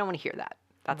I don't want to hear that.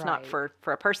 That's not for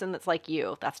a person that's like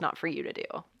you. That's not for you to do.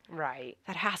 Right.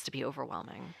 That has to be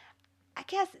overwhelming. I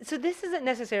guess, so this isn't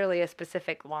necessarily a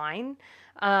specific line,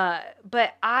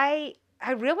 but I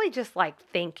really just like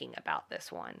thinking about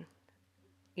this one,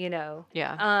 you know?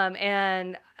 Yeah.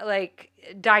 And like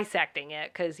dissecting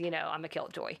it because, you know, I'm a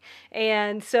killjoy.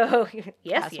 And so,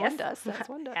 yes. One does. As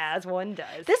one does. As one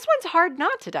does. This one's hard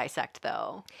not to dissect,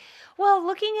 though. Well,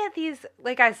 looking at these,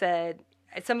 like I said,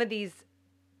 some of these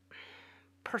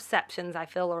perceptions I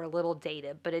feel are a little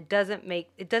dated, but it doesn't mean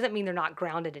they're not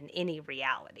grounded in any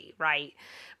reality, right?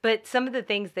 But some of the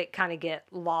things that kind of get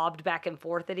lobbed back and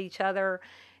forth at each other,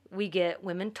 we get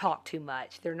women talk too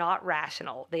much. They're not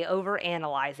rational. They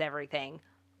overanalyze everything.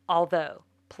 Although,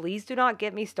 please do not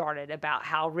get me started about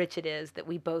how rich it is that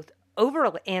we both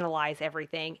overanalyze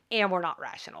everything and we're not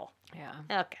rational.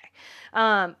 Yeah. Okay.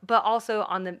 But also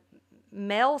on the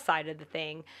male side of the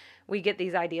thing, we get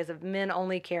these ideas of men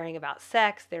only caring about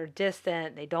sex. They're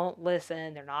distant. They don't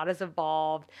listen. They're not as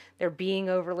evolved. They're being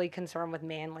overly concerned with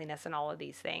manliness and all of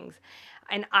these things.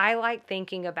 And I like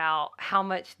thinking about how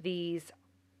much these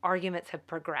arguments have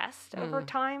progressed over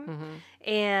time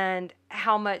and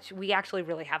how much we actually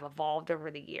really have evolved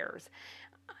over the years.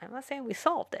 I'm not saying we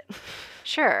solved it.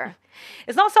 Sure.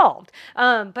 It's not solved.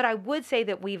 But I would say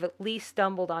that we've at least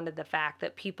stumbled onto the fact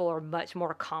that people are much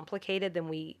more complicated than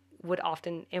we would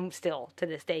often, and still to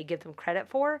this day, give them credit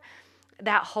for.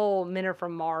 That whole men are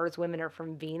from Mars, women are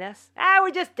from Venus. We're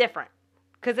just different.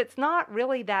 Because it's not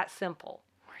really that simple.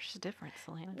 Where's the difference,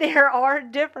 Selena? There are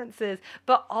differences.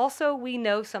 But also we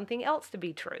know something else to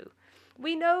be true.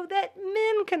 We know that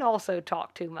men can also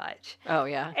talk too much. Oh,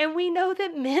 yeah. And we know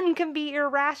that men can be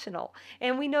irrational.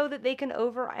 And we know that they can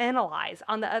overanalyze.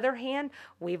 On the other hand,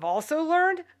 we've also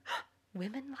learned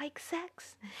women like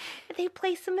sex. They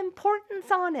place some importance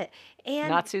on it. And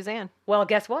Not Suzanne. well,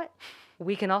 guess what?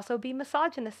 We can also be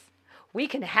misogynists. We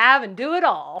can have and do it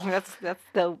all. That's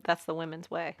the women's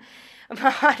way.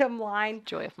 Bottom line,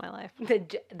 Joy of my life.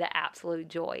 the absolute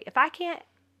joy. If I can't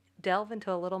delve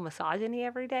into a little misogyny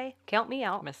every day, count me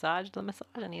out. Massage the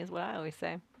misogyny is what I always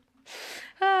say.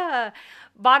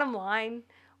 Bottom line,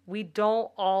 we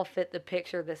don't all fit the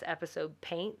picture this episode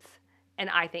paints, and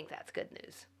I think that's good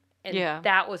news. And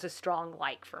that was a strong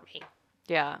like for me.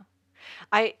 Yeah.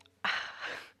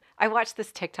 I watched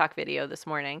this TikTok video this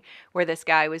morning where this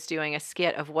guy was doing a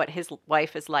skit of what his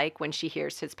wife is like when she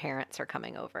hears his parents are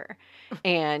coming over.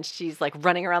 And she's like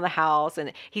running around the house,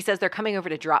 and he says they're coming over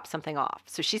to drop something off.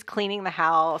 So she's cleaning the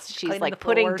house. She's like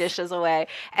putting dishes away.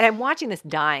 And I'm watching this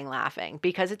dying laughing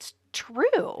because it's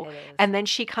true. It is. And then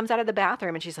she comes out of the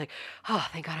bathroom and she's like, oh,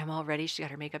 thank God I'm all ready. She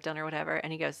got her makeup done or whatever.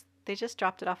 And he goes, they just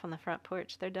dropped it off on the front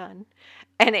porch. They're done.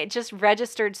 And it just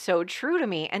registered so true to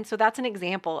me. And so that's an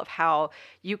example of how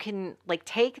you can like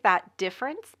take that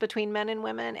difference between men and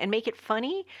women and make it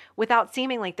funny without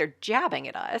seeming like they're jabbing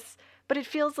at us. But it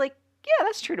feels like, yeah,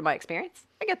 that's true to my experience.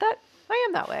 I get that. I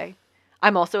am that way.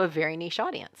 I'm also a very niche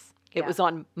audience. It was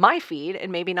on my feed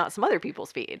and maybe not some other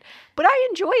people's feed. But I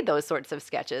enjoyed those sorts of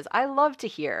sketches. I love to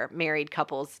hear married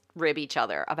couples rib each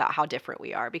other about how different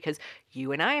we are because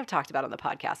you and I have talked about on the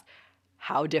podcast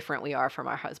how different we are from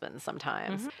our husbands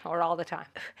sometimes. Or all the time.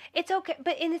 It's okay.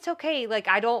 And it's okay. Like,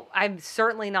 I'm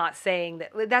certainly not saying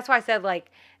that. That's why I said, like,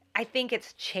 I think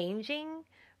it's changing.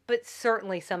 But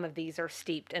certainly some of these are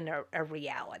steeped in a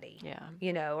reality. Yeah.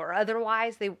 You know, or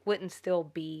otherwise they wouldn't still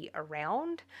be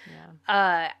around.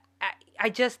 Yeah. I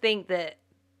just think that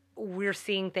we're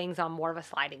seeing things on more of a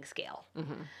sliding scale.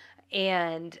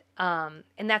 And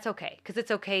that's okay. Because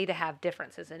it's okay to have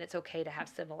differences and it's okay to have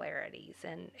similarities.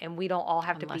 And we don't all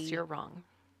have to be... Unless you're wrong.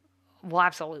 Well,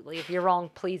 absolutely. If you're wrong,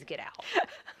 please get out.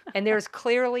 And there's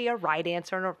clearly a right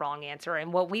answer and a wrong answer.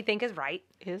 And what we think is right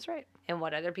is right. And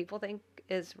what other people think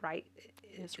is right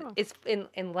is wrong.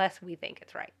 Unless we think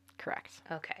it's right. Correct.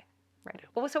 Okay. Right.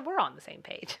 Well, so we're on the same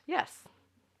page. Yes.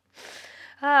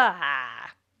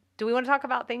 Do we want to talk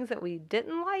about things that we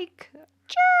didn't like?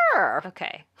 Sure.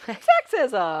 Okay.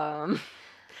 Sexism.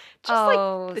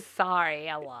 Sorry.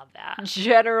 I love that.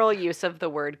 General use of the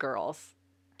word girls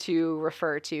to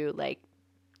refer to like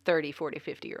 30, 40,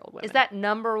 50-year-old women. Is that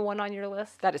number one on your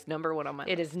list? That is number one on my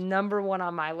list. It is number one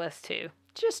on my list too.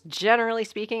 Just generally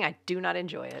speaking, I do not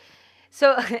enjoy it.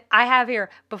 So I have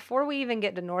here, before we even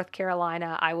get to North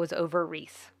Carolina, I was over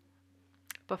Reese.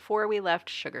 Before we left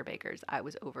Sugar Bakers, I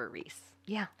was over Reese.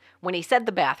 Yeah. When he said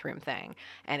the bathroom thing,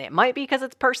 and it might be because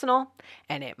it's personal,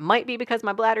 and it might be because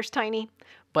my bladder's tiny,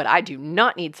 but I do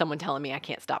not need someone telling me I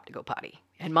can't stop to go potty.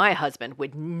 And my husband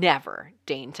would never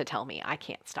deign to tell me I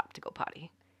can't stop to go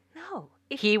potty. No.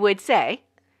 He would say,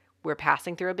 we're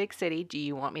passing through a big city. Do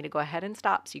you want me to go ahead and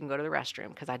stop so you can go to the restroom?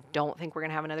 Because I don't think we're going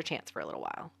to have another chance for a little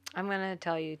while. I'm going to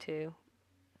tell you, too,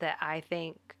 that I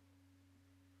think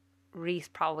Reese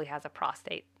probably has a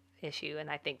prostate issue, and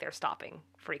I think they're stopping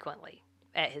frequently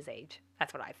at his age.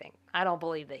 That's what I think. I don't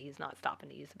believe that he's not stopping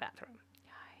to use the bathroom.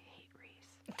 I hate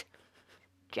Reese.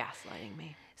 Gaslighting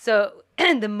me. So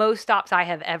the most stops I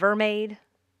have ever made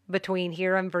between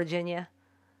here and Virginia,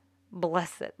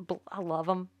 bless it, I love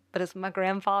him, but it's my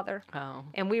grandfather. Oh.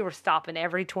 And we were stopping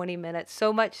every 20 minutes,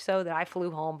 so much so that I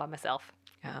flew home by myself.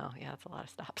 Oh, yeah, that's a lot of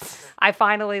stops. I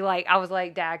finally I was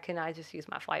like, Dad, can I just use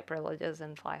my flight privileges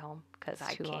and fly home? Because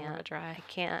It's too long of a drive. I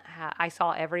can't I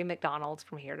saw every McDonald's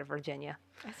from here to Virginia.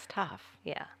 That's tough.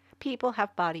 Yeah. People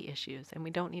have body issues, and we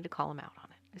don't need to call them out on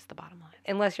it. Is the bottom line.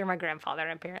 Unless you're my grandfather,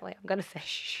 apparently. I'm going to say.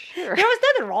 Sure. There was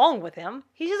nothing wrong with him.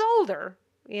 He's just older.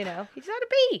 You know, he just had to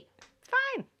pee. It's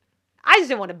fine. I just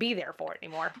didn't want to be there for it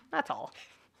anymore. That's all.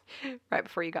 Right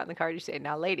before you got in the car, you say,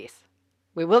 "Now, ladies,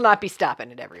 we will not be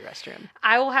stopping at every restroom."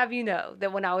 I will have you know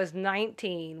that when I was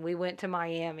 19, we went to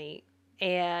Miami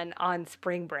and on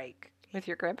spring break. With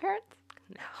your grandparents?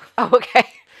 No. Oh, okay.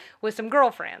 With some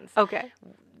girlfriends. Okay.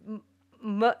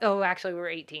 Actually, we were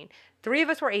 18. 3 of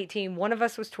us were 18. 1 of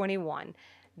us was 21.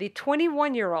 The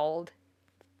 21-year-old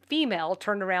female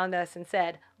turned around to us and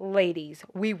said, "Ladies,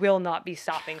 we will not be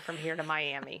stopping from here to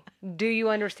Miami. Do you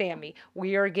understand me?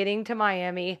 We are getting to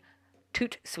Miami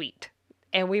toot sweet."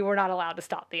 And we were not allowed to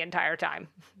stop the entire time.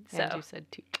 So, And you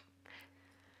said toot.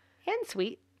 and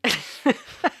sweet.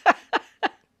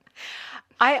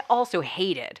 I also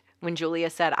hated when Julia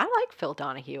said, "I like Phil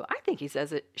Donahue. I think he's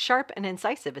as sharp and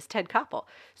incisive as Ted Koppel."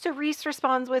 So Reese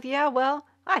responds with, "Yeah, well,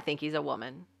 I think he's a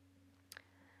woman."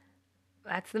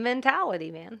 That's the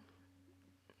mentality, man.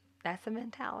 That's the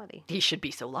mentality. He should be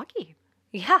so lucky.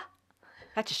 Yeah.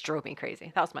 That just drove me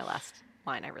crazy. That was my last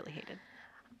line I really hated.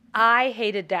 I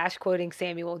hated Dash quoting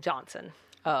Samuel Johnson.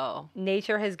 Oh.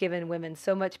 Nature has given women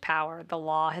so much power. The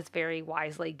law has very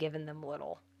wisely given them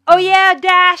little. Oh, yeah,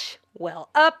 Dash. Well,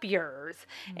 up yours.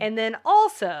 And then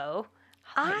also,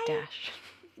 I like Dash.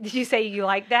 Did you say you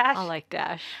like Dash? I like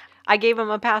Dash. I gave him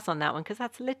a pass on that one because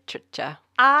that's literature.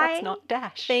 I That's not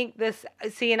Dash. think this.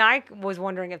 See, and I was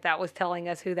wondering if that was telling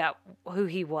us who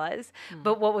he was.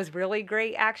 But what was really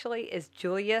great, actually, is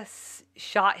Julia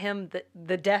shot him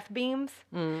the death beams.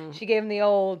 She gave him the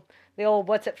old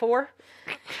what's it for?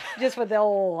 Just with the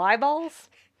old eyeballs,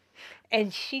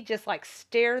 and she just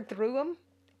stared through him.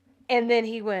 And then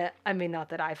he went, I mean, not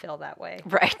that I feel that way.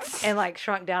 Right. And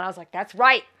shrunk down. I was like, that's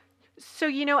right. So,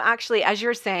 actually, as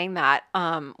you're saying that,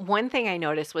 one thing I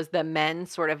noticed was the men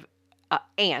sort of,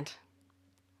 and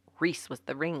Reese was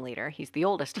the ringleader. He's the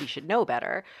oldest. He should know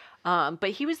better.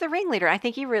 But he was the ringleader. I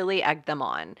think he really egged them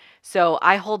on. So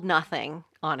I hold nothing,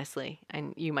 honestly,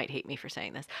 and you might hate me for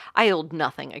saying this. I hold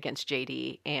nothing against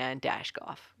JD and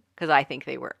Dashkoff because I think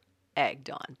they were egged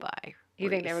on by You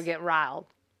think they Reese. were getting riled?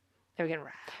 They were getting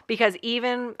riled. Because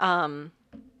even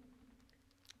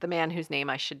the man whose name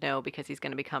I should know because he's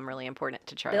going to become really important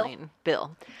to Charlene,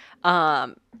 Bill.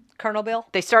 Colonel Bill?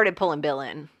 They started pulling Bill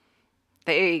in.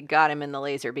 They got him in the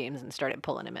laser beams and started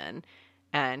pulling him in.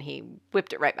 And he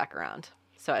whipped it right back around.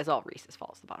 So it's all Reese's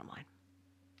fault is the bottom line.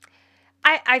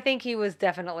 I think he was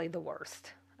definitely the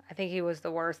worst. I think he was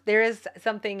the worst. There is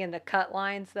something in the cut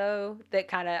lines, though, that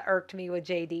kind of irked me with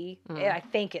JD. I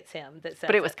think it's him that says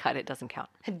But it was cut. It doesn't count.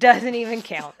 It doesn't even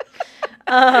count.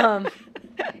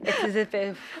 It's as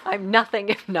if I'm nothing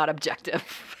if not objective.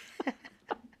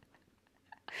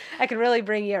 I could really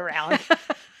bring you around.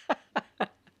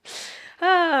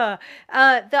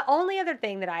 The only other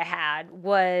thing that I had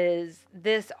was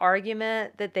this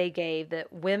argument that they gave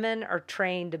that women are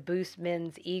trained to boost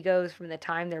men's egos from the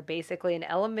time they're basically in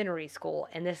elementary school,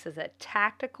 and this is a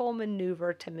tactical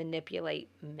maneuver to manipulate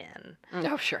men.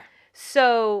 Oh, sure.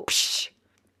 So,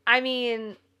 I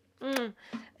mean,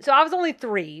 so I was only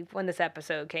 3 when this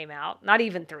episode came out, not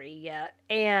even 3 yet,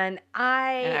 and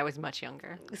I was much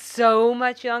younger. So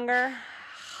much younger.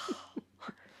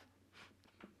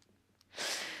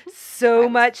 So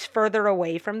much further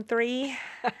away from 3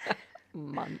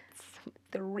 months.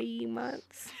 3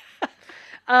 months.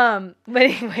 But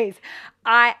anyways,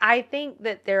 I think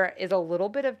that there is a little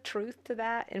bit of truth to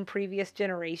that in previous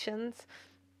generations.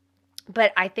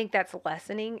 But I think that's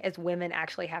lessening as women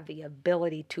actually have the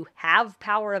ability to have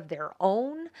power of their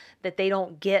own that they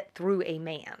don't get through a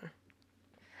man.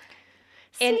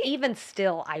 And even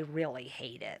still, I really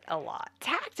hate it a lot.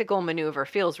 Tactical maneuver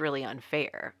feels really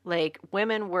unfair.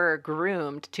 Women were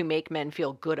groomed to make men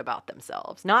feel good about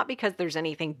themselves, not because there's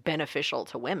anything beneficial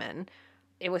to women.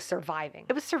 It was surviving.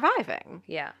 It was surviving.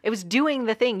 Yeah. It was doing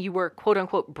the thing you were, quote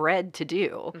unquote, bred to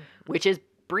do, which is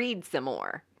breed some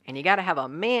more. And you got to have a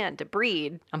man to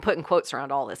breed. I'm putting quotes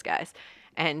around all this, guys.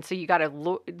 And so you got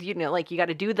to, you got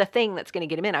to do the thing that's going to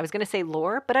get him in. I was going to say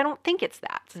lure, but I don't think it's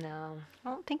that. No. I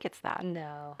don't think it's that.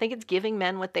 No. I think it's giving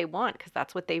men what they want because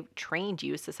that's what they've trained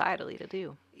you societally to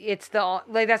do. It's that's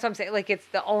what I'm saying. It's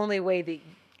the only way that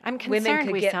I'm women concerned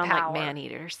could we get sound power. like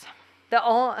man-eaters.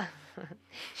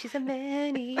 She's a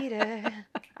man-eater.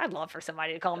 I'd love for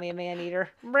somebody to call me a man-eater.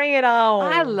 Bring it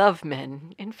on. I love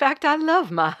men. In fact, I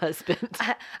love my husband.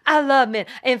 I love men.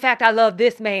 In fact, I love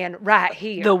this man right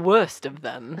here. The worst of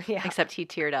them. Yeah. Except he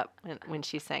teared up when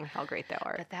she sang How Great Thou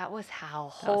Art. But that was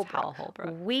Hal That was Holbrook. Hal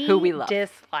Holbrook, We, who we love.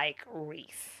 dislike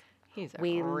Reese. He's a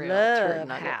We real love turd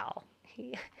nugget. Hal.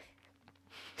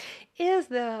 Is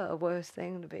there a worse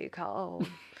thing to be called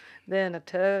than a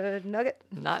turd nugget?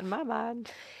 Not in my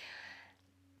mind.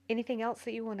 Anything else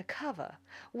that you want to cover?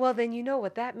 Well, then you know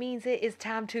what that means. It is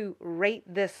time to rate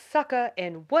this sucker.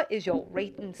 And what is your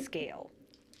rating scale?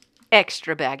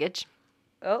 Extra baggage.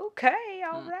 Okay,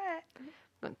 all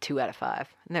right. 2 out of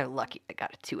 5. And they're lucky they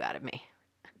got a 2 out of me.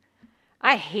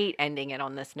 I hate ending it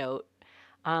on this note.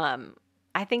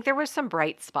 I think there were some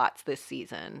bright spots this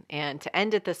season. And to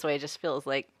end it this way just feels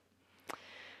like...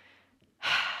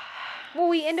 Well,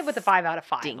 we ended with a 5 out of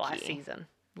 5 last Stinky. season.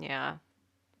 Yeah.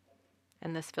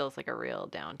 And this feels like a real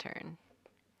downturn.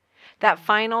 That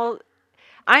final...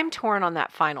 I'm torn on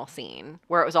that final scene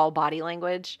where it was all body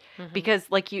language. Because,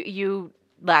 like, you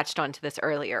latched onto this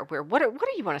earlier, where what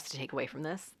do you want us to take away from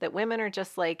this? That women are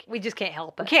just like... We just can't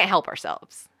help We it. can't help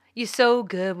ourselves. You're so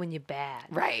good when you're bad.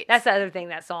 Right. That's the other thing,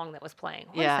 that song that was playing.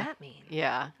 What Yeah. does that mean?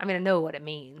 Yeah. I mean, I know what it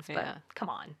means, but Yeah. come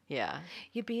on. Yeah.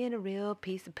 You're being a real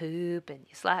piece of poop and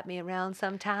you slap me around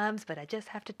sometimes, but I just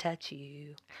have to touch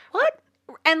you. What?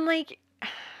 And, like...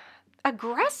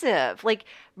 aggressive, like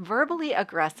verbally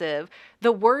aggressive.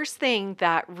 The worst thing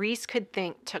that Reese could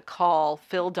think to call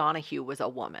Phil Donahue was a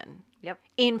woman. Yep.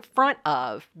 In front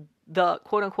of the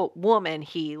quote unquote woman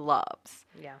he loves.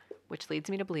 Yeah. Which leads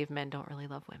me to believe men don't really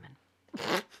love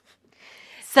women.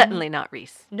 Certainly not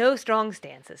Reese. No strong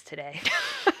stances today.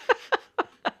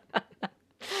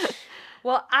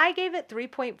 Well, I gave it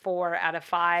 3.4 out of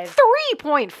 5.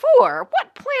 3.4?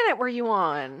 What planet were you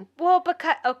on? Well,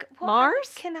 because okay, well,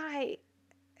 Mars? Can I?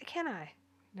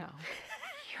 No.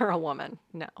 You're a woman.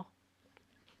 No.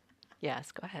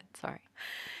 Yes, go ahead. Sorry.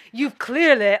 You've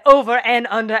clearly over and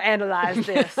under analyzed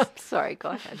this. Sorry, go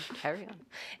ahead. Carry on.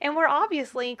 And we're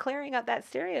obviously clearing up that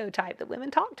stereotype that women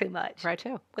talk too much. Right,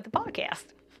 too. With the podcast.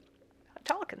 Not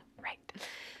talking. Right.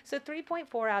 So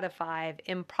 3.4 out of 5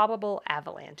 improbable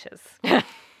avalanches. You're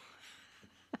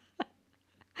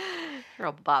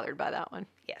all bothered by that one.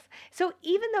 Yes. So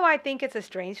even though I think it's a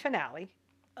strange finale,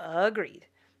 agreed,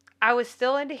 I was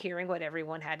still into hearing what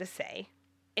everyone had to say.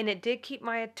 And it did keep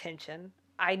my attention.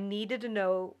 I needed to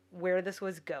know where this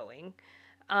was going.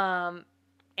 And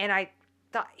I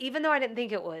thought, even though I didn't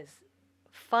think it was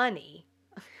funny,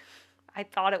 I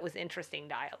thought it was interesting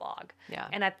dialogue. Yeah.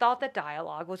 And I thought the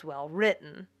dialogue was well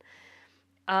written.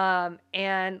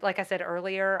 And like I said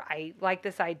earlier, I like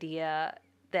this idea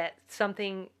that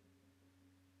something,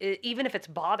 even if it's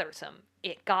bothersome,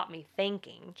 it got me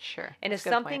thinking. Sure. And if That's a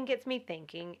good something point. gets me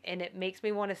thinking and it makes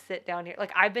me want to sit down here,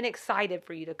 like I've been excited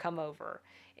for you to come over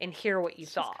and hear what you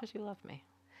It's just thought. because you love me.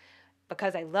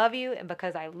 Because I love you and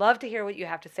because I love to hear what you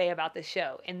have to say about this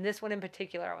show. And this one in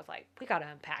particular, I was like, we got to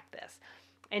unpack this.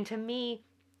 And to me,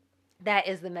 that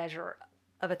is the measure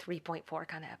of a 3.4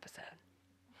 kind of episode.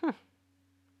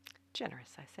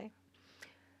 Generous, I say.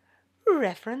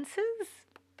 References?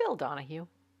 Phil Donahue.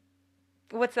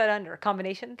 What's that under?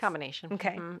 Combination? Combination.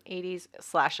 Okay.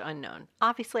 80s/unknown.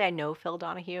 Obviously, I know Phil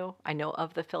Donahue. I know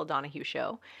of the Phil Donahue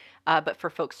Show. But for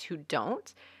folks who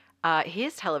don't,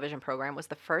 his television program was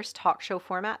the first talk show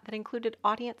format that included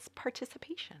audience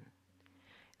participation.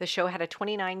 The show had a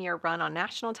 29-year run on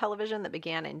national television that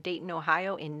began in Dayton,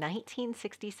 Ohio in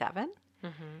 1967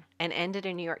 and ended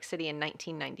in New York City in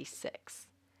 1996.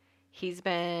 He's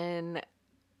been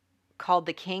called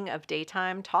the king of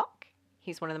daytime talk.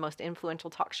 He's one of the most influential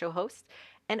talk show hosts.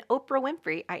 And Oprah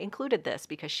Winfrey, I included this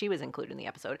because she was included in the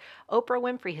episode. Oprah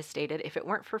Winfrey has stated, if it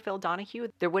weren't for Phil Donahue,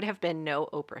 there would have been no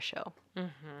Oprah show.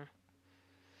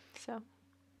 So,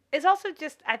 It's also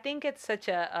just, I think it's such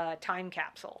a time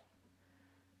capsule.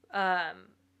 The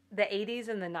 80s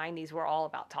and the 90s were all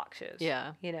about talk shows.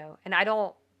 Yeah. You know, and I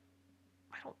don't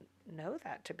know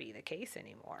that to be the case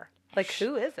anymore. Like,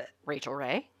 who is it? Rachel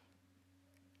Ray,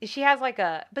 She has like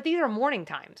but these are morning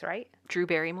times, right? Drew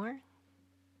Barrymore.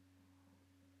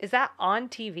 Is that on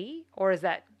TV or is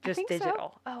that just think so.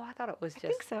 digital? Oh, I thought it was just. I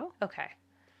think so. Okay.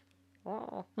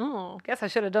 Well, Oh, guess I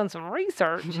should have done some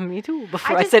research. me too.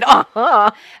 Before I just- said,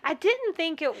 uh-huh. I didn't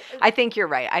think it. I think you're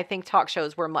right. I think talk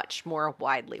shows were much more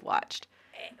widely watched.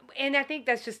 And I think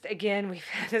that's just, again, we've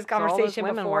had this So all those conversation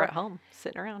women before. were at home,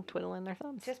 sitting around, twiddling their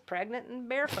thumbs. Just pregnant and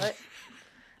barefoot.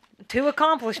 2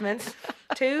 accomplishments.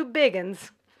 2 big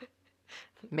uns.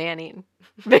 Man-eating.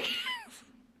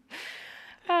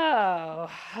 Oh.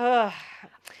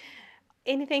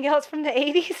 Anything else from the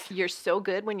 80s? You're so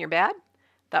good when you're bad.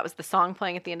 That was the song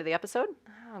playing at the end of the episode.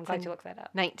 Oh, I'm glad you looked that up.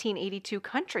 1982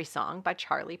 country song by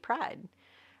Charlie Pride.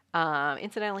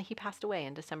 Incidentally, he passed away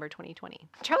in December 2020.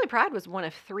 Charlie Pride was one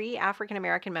of 3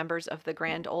 African-American members of the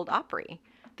Grand Ole Opry,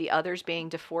 the others being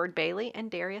DeFord Bailey and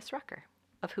Darius Rucker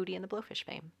of Hootie and the Blowfish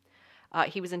fame.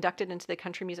 He was inducted into the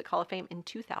Country Music Hall of Fame in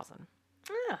 2000.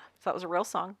 Ah, So that was a real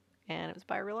song, and it was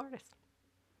by a real artist.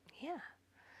 yeah.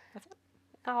 That's it.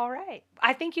 All right.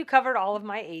 I think you covered all of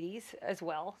my 80s as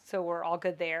well, so we're all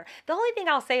good there. The only thing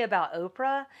I'll say about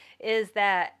Oprah is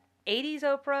that 80s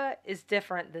Oprah is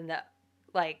different than the,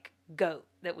 like, GOAT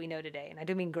that we know today. And I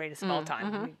do mean greatest of all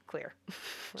time, to be clear.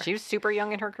 She was super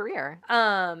young in her career.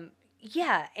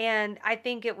 Yeah, and I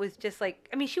think it was just like,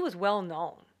 I mean, she was well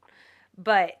known,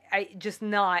 but just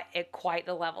not at quite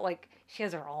the level. Like, she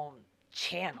has her own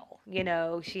channel, you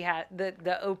know, she had the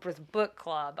Oprah's book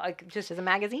club, like, just She's a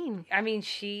magazine. I mean,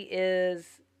 she is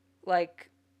like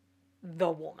the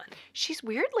woman. She's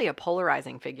weirdly a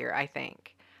polarizing figure, I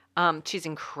think. She's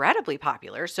incredibly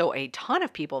popular, so a ton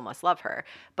of people must love her.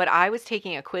 But I was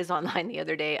taking a quiz online the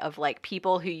other day of like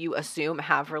people who you assume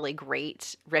have really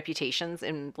great reputations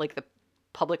in like the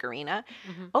public arena.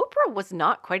 Oprah was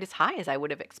not quite as high as I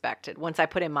would have expected. Once I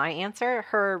put in my answer,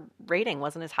 her rating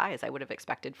wasn't as high as I would have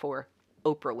expected for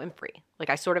Oprah Winfrey.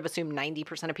 Like, I sort of assumed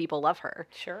 90% of people love her.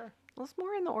 Sure. It was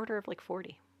more in the order of like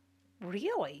 40.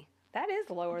 Really? That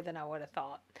is lower than I would have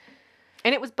thought.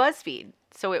 And it was BuzzFeed,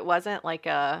 so it wasn't like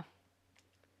a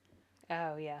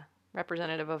Oh, yeah.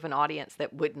 representative of an audience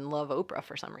that wouldn't love Oprah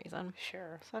for some reason.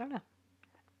 Sure. So I don't know.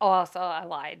 Oh, also, I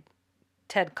lied.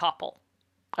 Ted Koppel.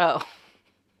 Oh,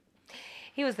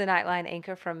 He was the Nightline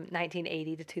anchor from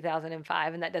 1980 to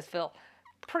 2005, and that does feel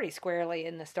pretty squarely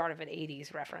in the start of an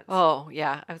 80s reference. oh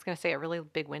yeah. I was going to say a really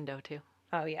big window too.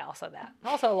 Oh, yeah, also that.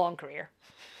 Also a long career.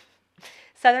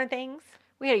 Southern things?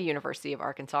 We had a University of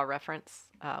Arkansas reference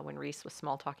when Reese was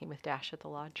small talking with Dash at the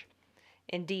lodge.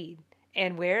 Indeed.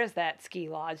 And where is that ski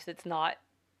lodge that's not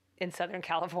in Southern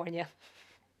California?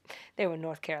 They were in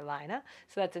North Carolina,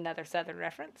 so that's another Southern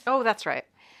reference. Oh, that's right.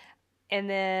 And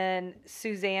then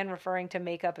Suzanne referring to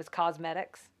makeup as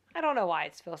cosmetics. I don't know why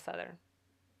it's still Southern.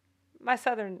 My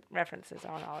Southern references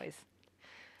aren't always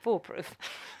foolproof.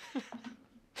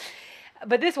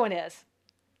 But this one is.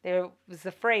 There was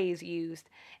a phrase used,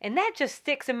 and that just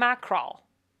sticks in my craw.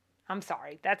 I'm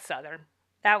sorry, that's Southern.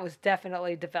 That was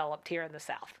definitely developed here in the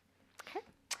South. Okay.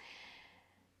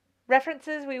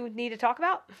 References we would need to talk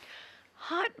about?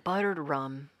 Hot buttered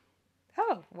rum.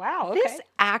 Oh, wow. Okay. This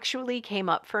actually came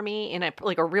up for me in a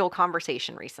real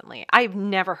conversation recently. I've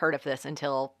never heard of this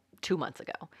until 2 months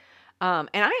ago. And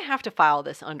I have to file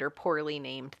this under poorly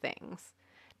named things.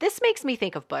 This makes me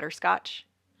think of butterscotch.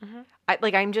 I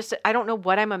don't know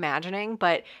what I'm imagining,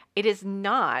 but it is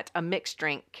not a mixed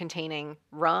drink containing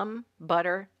rum,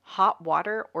 butter, hot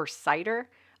water, or cider,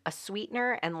 a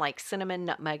sweetener, and like cinnamon,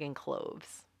 nutmeg, and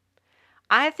cloves.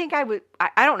 I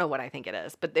don't know what I think it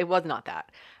is, but it was not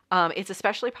that. It's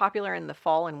especially popular in the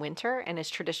fall and winter and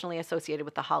is traditionally associated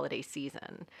with the holiday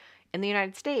season. In the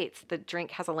United States, the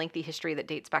drink has a lengthy history that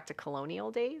dates back to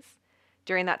colonial days.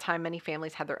 During that time, many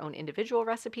families had their own individual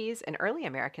recipes, and early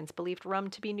Americans believed rum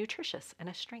to be nutritious and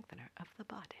a strengthener of the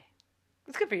body.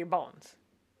 It's good for your bones.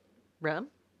 Rum?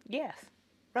 Yes.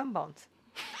 Rum bones.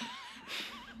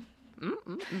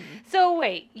 So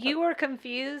wait, you were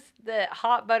confused that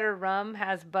hot butter rum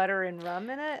has butter and rum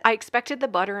in it? I expected the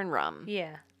butter and rum.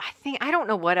 Yeah. I don't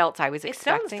know what else I was It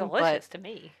sounds expecting. delicious to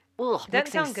me. Ugh, Doesn't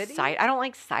mixing sound good to you? cider. I don't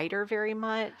like cider very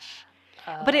much.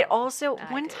 But it also,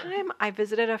 I one do. time I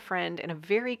visited a friend in a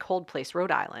very cold place,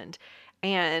 Rhode Island,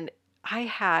 and I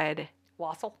had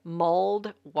Wassail?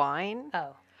 mulled wine.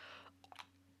 Oh.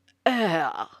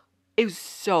 Ugh, it was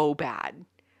so bad.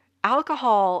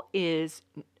 Alcohol is,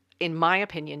 in my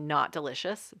opinion, not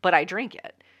delicious, but I drink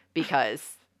it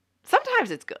because sometimes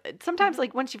it's good. Sometimes,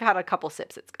 like, once you've had a couple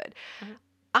sips, it's good.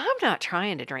 I'm not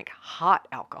trying to drink hot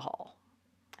alcohol.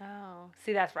 Oh.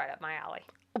 See, that's right up my alley.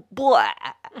 Blah.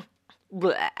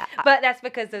 Blah. But that's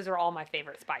because those are all my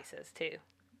favorite spices, too.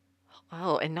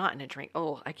 Oh, and not in a drink.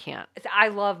 Oh, I can't. I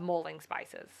love molding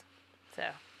spices. So,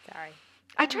 sorry.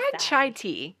 I I'm tried sad. chai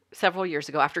tea several years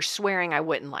ago after swearing I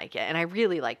wouldn't like it, and I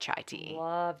really like chai tea.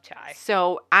 Love chai.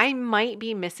 So I might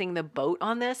be missing the boat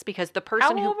on this because the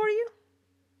person How old were you?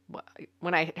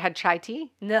 when I had chai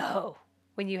tea? No.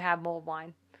 When you have mulled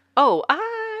wine. Oh,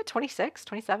 26,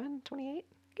 27, 28.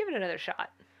 Give it another shot.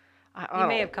 You Oh,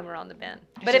 may have come around the bend.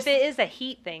 It's But just- if it is a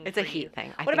heat thing, it's for a heat you,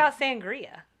 thing. What about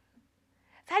sangria?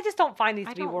 I just don't find these I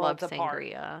to be don't worlds love apart.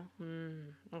 sangria.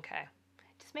 Okay.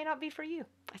 Just may not be for you.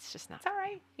 It's just not. It's all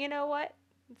right. You know what?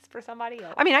 It's for somebody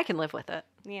else. I mean, I can live with it.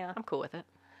 Yeah. I'm cool with it.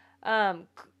 Um,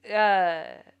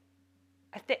 I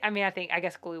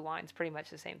guess glue wine's pretty much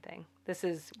the same thing. This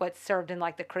is what's served in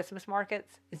like the Christmas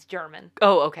markets. It's German.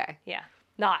 Oh, okay. Yeah.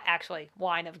 Not actually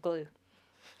wine of glue.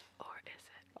 Or is it?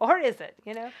 Or is it,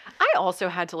 you know? I also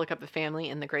had to look up the family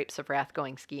in the Grapes of Wrath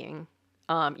going skiing.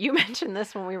 You mentioned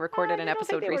this when we recorded an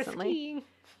episode recently.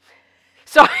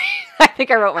 Sorry, I think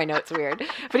I wrote my notes weird.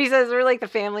 But he says we're like the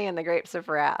family in the Grapes of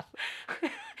Wrath.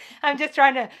 I'm just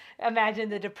trying to imagine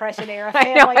the Depression era I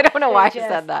family. know, I don't know why I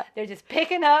said that. They're just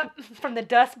picking up from the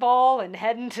Dust Bowl and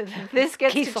heading to the This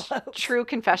gets ski to slopes. true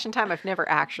confession time. I've never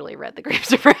actually read the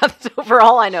Grapes of Wrath. So for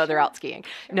all I know, they're out skiing.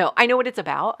 No, I know what it's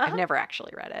about. I've never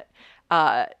actually read it.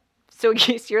 So in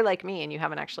case you're like me and you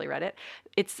haven't actually read it,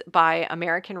 it's by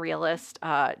American realist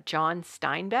John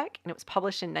Steinbeck, and it was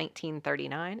published in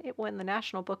 1939. It won the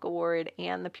National Book Award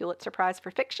and the Pulitzer Prize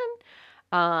for fiction.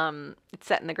 It's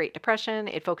set in the Great Depression.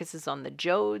 It focuses on the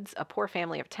Joads, a poor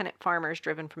family of tenant farmers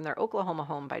driven from their Oklahoma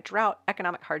home by drought,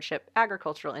 economic hardship,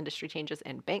 agricultural industry changes,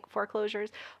 and bank foreclosures,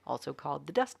 also called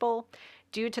the Dust Bowl.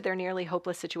 Due to their nearly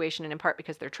hopeless situation, and in part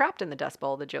because they're trapped in the Dust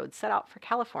Bowl, the Joads set out for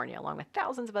California along with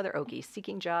thousands of other Okies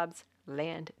seeking jobs,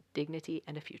 land, dignity,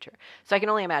 and a future. So I can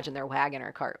only imagine their wagon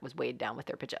or cart was weighed down with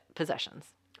their possessions.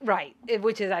 Right,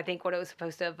 which is, I think, what it was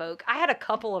supposed to evoke. I had a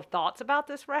couple of thoughts about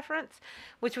this reference,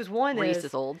 which was one Reese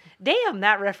is old. Damn,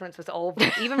 that reference was old,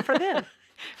 even for them.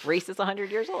 Reese is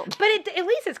 100 years old. But at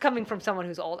least it's coming from someone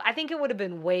who's old. I think it would have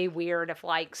been way weird if,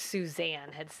 like,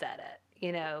 Suzanne had said it.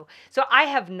 You know, so I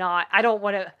don't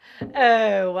want to,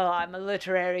 I'm a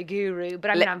literary guru,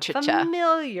 but I mean, Literature. I'm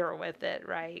familiar with it,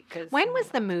 right? When was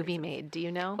the movie made? Do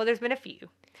you know? Well, there's been a few.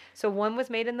 So one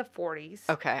was made in the 40s.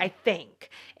 Okay. I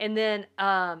think. And then,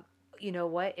 you know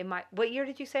what? What year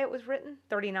did you say it was written?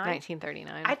 39?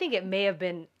 1939. I think it may have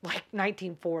been like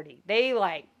 1940. They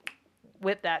like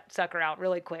whip that sucker out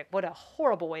really quick. What a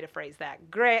horrible way to phrase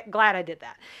that. Glad I did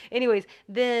that. Anyways,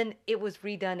 then it was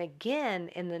redone again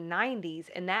in the 90s,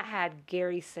 and that had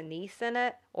Gary Sinise in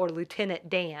it, or Lieutenant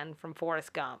Dan from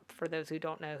Forrest Gump, for those who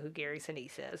don't know who Gary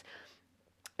Sinise is.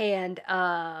 And,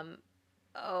 I'm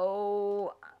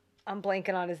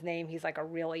blanking on his name. He's like a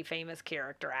really famous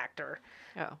character actor.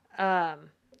 Oh.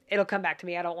 It'll come back to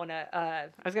me. I don't want to... I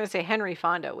was going to say Henry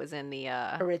Fonda was in the...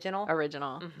 Original?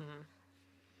 Original. Mm-hmm.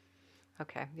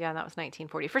 Okay, yeah, that was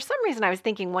 1940. For some reason, I was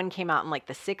thinking one came out in like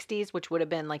the 60s, which would have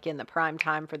been like in the prime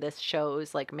time for this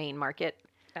show's like main market.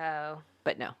 Oh.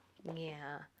 But no.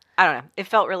 Yeah. I don't know. It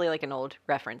felt really like an old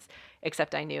reference,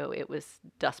 except I knew it was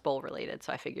Dust Bowl related,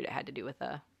 so I figured it had to do with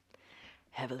a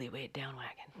heavily weighed down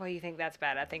wagon. Well, you think that's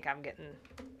bad? I think I'm getting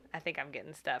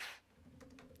stuff.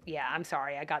 Yeah, I'm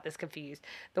sorry. I got this confused.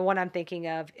 The one I'm thinking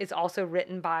of is also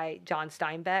written by John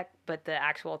Steinbeck, but the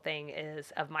actual thing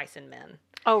is Of Mice and Men.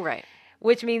 Oh, right.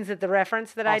 Which means that the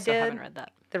reference that Also I did, haven't read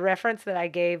that. the reference that I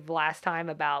gave last time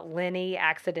about Lenny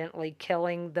accidentally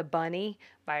killing the bunny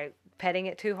by petting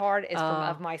it too hard is from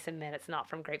Of Mice and Men. It's not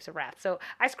from Grapes of Wrath. So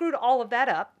I screwed all of that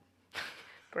up.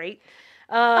 Great.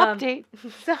 Update.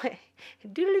 So,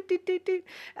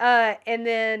 and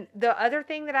then the other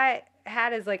thing that I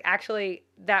had is like actually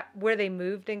that where they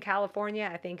moved in California,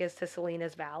 I think is to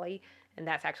Salinas Valley. And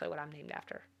that's actually what I'm named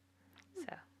after.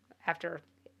 So after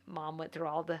Mom went through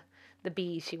all the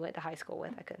bees she went to high school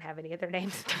with, I couldn't have any of their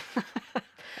names.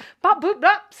 Bop, boop,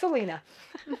 bop, Selena.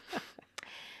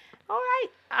 All right.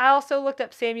 I also looked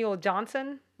up Samuel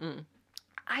Johnson. Mm.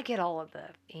 I get all of the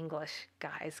English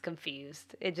guys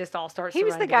confused. It just all starts. He to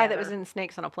was run the guy that together. was in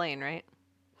Snakes on a Plane, right?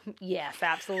 Yes,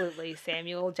 absolutely.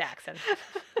 Samuel Jackson.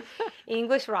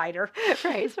 English writer.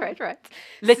 Right. Literature.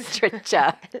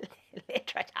 Literature.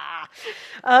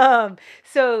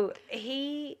 So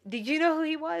did you know who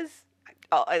he was?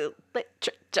 Oh,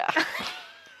 literature.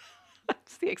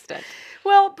 That's the extent.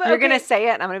 Well, but you're going to say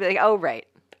it, and I'm going to be like, oh, right.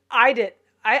 I did.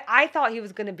 I thought he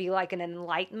was going to be like an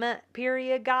Enlightenment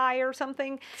period guy or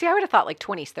something. See, I would have thought like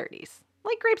 20s, 30s.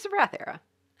 Like Grapes of Wrath era.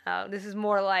 Oh, this is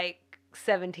more like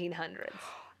 1700s.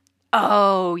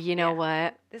 Oh, you know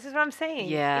what? This is what I'm saying.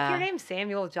 Yeah. If your name's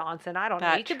Samuel Johnson, I don't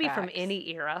know. You could be from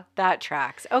any era. That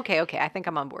tracks. Okay. I think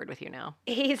I'm on board with you now.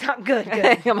 He's not good.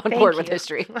 I'm on board with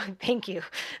history. Thank you.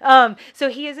 So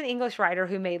he is an English writer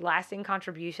who made lasting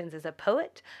contributions as a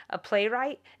poet, a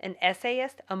playwright, an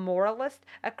essayist, a moralist,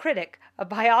 a critic, a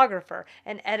biographer,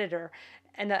 an editor,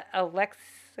 and a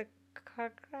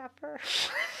lexicographer.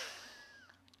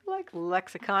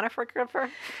 Lexicographer?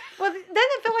 Well, doesn't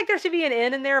it feel like there should be an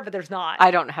N in there, but there's not? I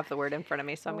don't have the word in front of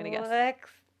me, so I'm going to guess.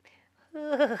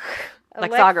 Lexographer.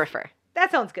 Lexographer.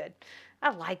 That sounds good.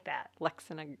 I like that. I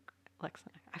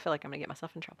feel like I'm going to get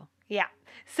myself in trouble. Yeah.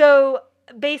 So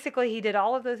basically, he did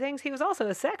all of those things. He was also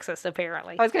a sexist,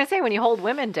 apparently. I was going to say, when you hold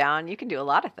women down, you can do a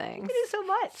lot of things. He did so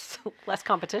much. Less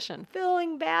competition.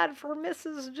 Feeling bad for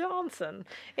Mrs. Johnson.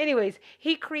 Anyways,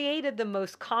 he created the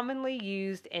most commonly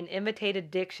used and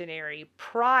imitated dictionary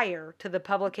prior to the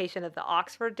publication of the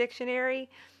Oxford Dictionary,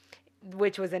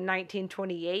 which was in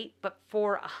 1928. But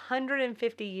for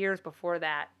 150 years before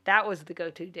that, that was the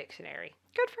go-to dictionary.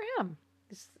 Good for him.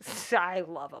 I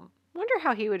love him. Wonder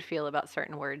how he would feel about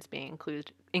certain words being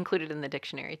included in the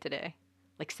dictionary today,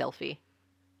 like selfie,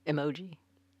 emoji.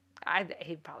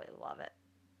 He'd probably love it.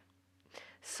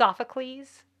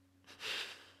 Sophocles.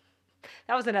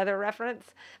 That was another reference.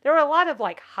 There were a lot of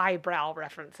like highbrow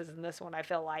references in this one, I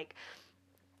feel like.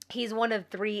 He's one of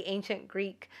 3 ancient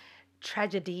Greek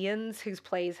tragedians whose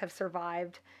plays have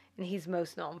survived, and he's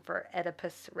most known for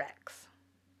Oedipus Rex.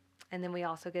 And then we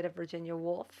also get a Virginia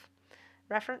Woolf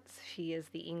reference. She is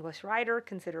the English writer,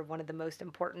 considered one of the most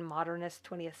important modernist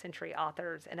 20th century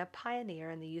authors, and a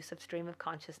pioneer in the use of stream of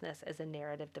consciousness as a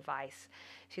narrative device.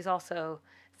 She's also,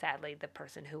 sadly, the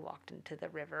person who walked into the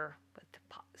river with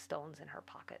stones in her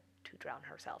pocket to drown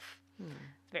herself. It's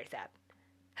very sad.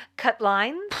 Cut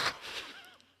lines.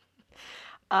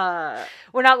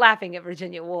 We're not laughing at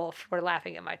Virginia Woolf. We're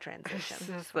laughing at my transition.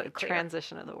 This is the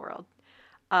transition of the world.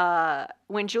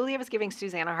 When Julia was giving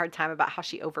Suzanne a hard time about how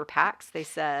she overpacks, they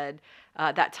said,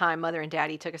 that time Mother and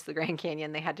Daddy took us to the Grand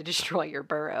Canyon, they had to destroy your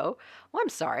burro. Well, I'm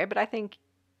sorry, but I think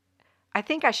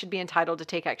I should be entitled to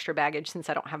take extra baggage since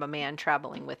I don't have a man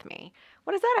traveling with me.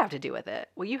 What does that have to do with it?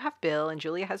 Well, you have Bill, and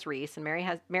Julia has Reese, and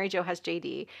Mary Jo has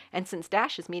JD, and since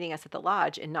Dash is meeting us at the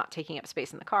lodge and not taking up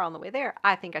space in the car on the way there,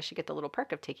 I think I should get the little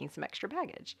perk of taking some extra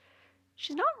baggage.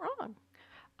 She's not wrong.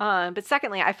 But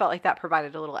secondly, I felt like that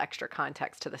provided a little extra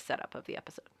context to the setup of the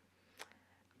episode.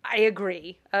 I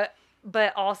agree.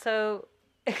 But also,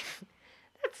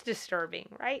 that's disturbing,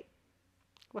 right?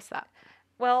 What's that?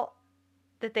 Well,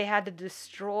 that they had to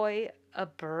destroy a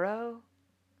burro,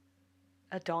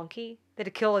 a donkey, that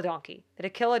it kill a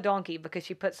donkey, because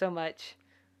she put so much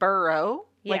burrow,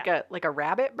 Yeah. like a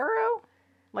rabbit burrow,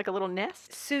 like a little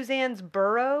nest. Suzanne's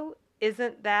burrow,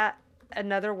 isn't that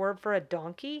another word for a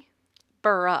donkey?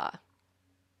 Burra.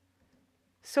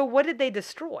 So what did they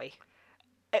destroy?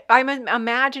 I'm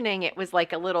imagining it was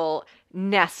like a little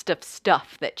nest of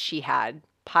stuff that she had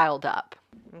piled up.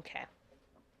 Okay.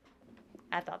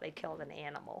 I thought they killed an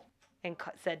animal and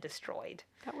said destroyed.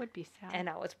 That would be sad. And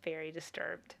I was very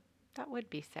disturbed. That would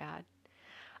be sad.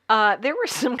 There were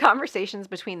some conversations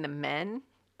between the men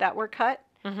that were cut.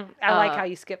 Mm-hmm. I like how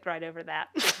you skipped right over that.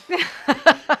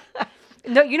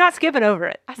 No, you're not skipping over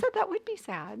it. I said that would be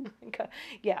sad.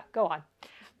 Yeah, go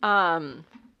on.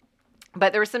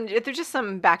 But there's just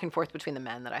some back and forth between the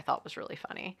men that I thought was really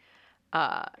funny.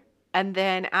 And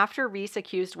then after Reese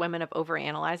accused women of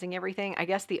overanalyzing everything, I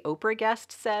guess the Oprah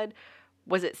guest said,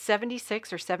 was it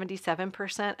 76 or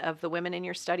 77% of the women in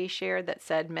your study shared that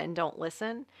said men don't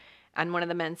listen? And one of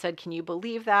the men said, can you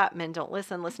believe that? Men don't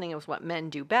listen. Listening is what men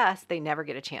do best. They never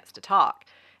get a chance to talk.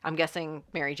 I'm guessing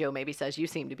Mary Jo maybe says, you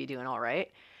seem to be doing all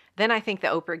right. Then I think the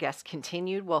Oprah guest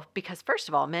continued, well, because first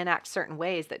of all, men act certain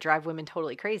ways that drive women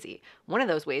totally crazy. One of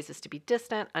those ways is to be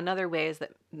distant. Another way is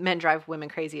that men drive women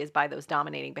crazy is by those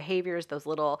dominating behaviors,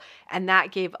 and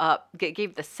that gave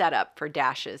the setup for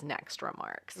Dash's next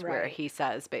remarks, right, where he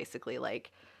says basically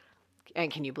like,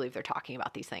 and can you believe they're talking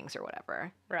about these things or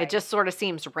whatever? Right. It just sort of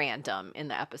seems random in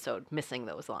the episode, missing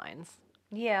those lines.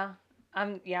 Yeah.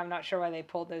 I'm not sure why they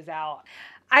pulled those out.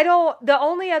 The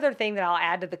only other thing that I'll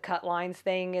add to the cut lines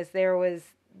thing is there was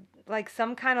like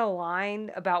some kind of line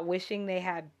about wishing they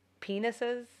had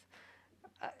penises.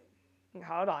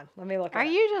 Hold on. Let me look at it.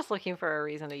 Are you just looking for a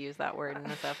reason to use that word in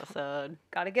this episode?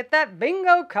 Gotta get that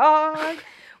bingo card.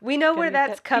 We know where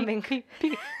that's coming.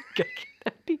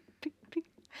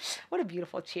 What a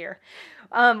beautiful cheer.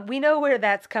 We know where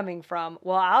that's coming from.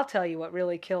 Well, I'll tell you what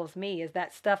really kills me is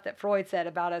that stuff that Freud said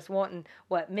about us wanting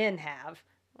what men have.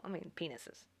 I mean,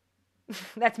 penises.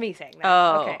 That's me saying that.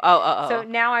 Oh, okay. Oh. So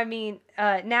now I mean,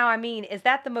 is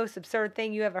that the most absurd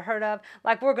thing you ever heard of?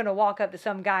 Like we're going to walk up to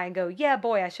some guy and go, yeah,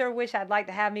 boy, I sure wish I'd like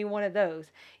to have me one of those.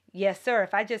 Yes, sir.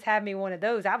 If I just had me one of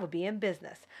those, I would be in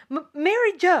business.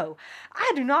 Mary Jo,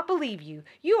 I do not believe you.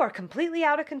 You are completely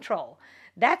out of control.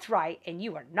 That's right, and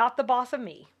you are not the boss of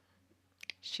me.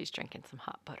 She's drinking some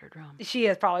hot buttered rum. She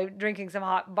is probably drinking some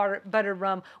hot buttered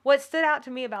rum. What stood out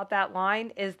to me about that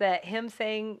line is that him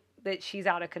saying that she's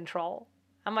out of control.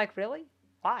 I'm like, really?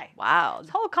 Why? Wow. This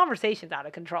whole conversation's out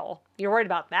of control. You're worried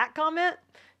about that comment?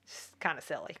 It's kind of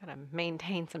silly. Gotta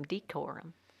maintain some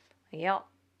decorum. Yep.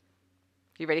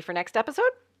 You ready for next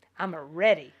episode? I'm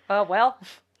ready. Well,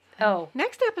 Oh,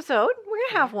 Next episode, we're going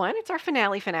to have one. It's our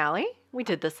finale. We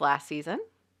did this last season.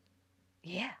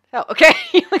 yeah. Oh, okay.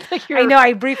 You look like I know,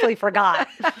 I briefly forgot.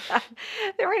 Then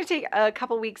we're going to take a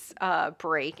couple weeks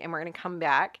break, and we're going to come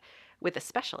back with a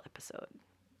special episode.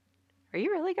 Are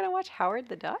you really going to watch Howard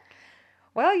the Duck?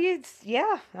 Well,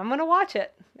 yeah, I'm going to watch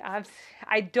it.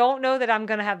 I don't know that I'm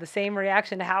going to have the same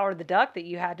reaction to Howard the Duck that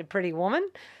you had to Pretty Woman.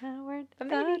 Howard But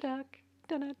the maybe. Duck.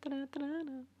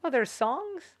 Da-da-da-da-da-da. Well, there's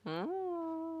songs. Mm.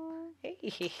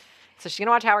 Hey. So she's going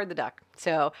to watch Howard the Duck.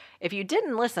 So if you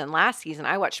didn't listen last season,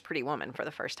 I watched Pretty Woman for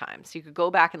the first time. So you could go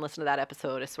back and listen to that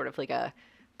episode as sort of like a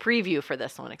preview for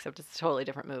this one, except it's a totally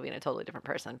different movie and a totally different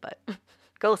person. But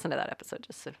go listen to that episode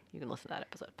just so you can listen to that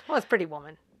episode. Well, it's Pretty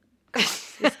Woman.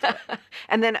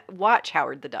 And then watch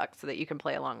Howard the Duck so that you can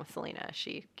play along with Selena as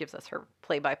she gives us her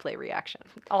play-by-play reaction.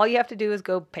 All you have to do is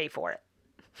go pay for it.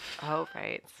 Oh,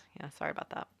 right. Yeah, sorry about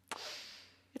that.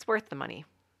 It's worth the money,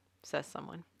 says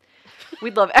someone.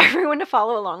 We'd love everyone to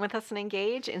follow along with us and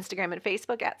engage. Instagram and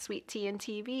Facebook at Sweet Tea and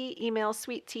TV. Email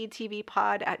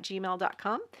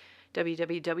sweetteatvpod@gmail.com.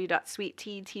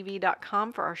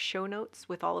 www.sweetteatv.com for our show notes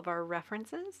with all of our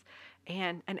references.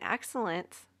 And an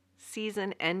excellent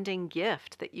season-ending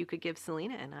gift that you could give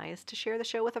Selena and I is to share the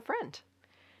show with a friend.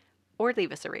 Or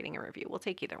leave us a rating and review. We'll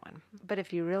take either one. But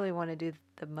if you really want to do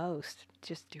the most,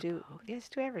 just Do both.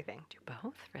 Just do everything. Do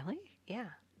both? Really? Yeah.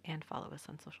 And follow us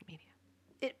on social media.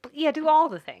 Do all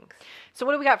the things. So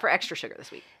what do we got for extra sugar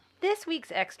this week? This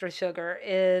week's extra sugar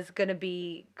is going to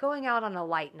be going out on a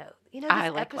light note. You know, I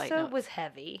this like light episode notes. was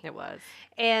heavy. It was.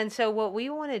 And so what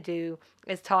we want to do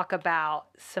is talk about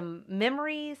some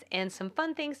memories and some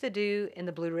fun things to do in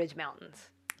the Blue Ridge Mountains.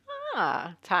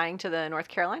 Tying to the North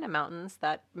Carolina mountains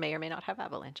that may or may not have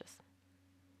avalanches.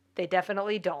 They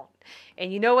definitely don't.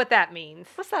 And you know what that means.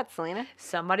 What's that, Selena?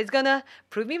 Somebody's going to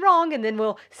prove me wrong, and then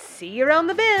we'll see you around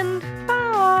the bend.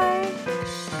 Bye!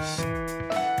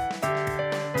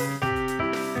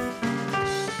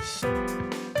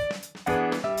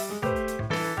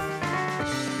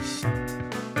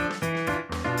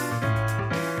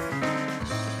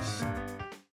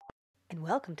 And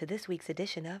welcome to this week's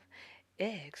edition of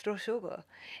Extra Sugar.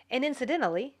 And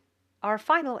incidentally, our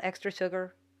final extra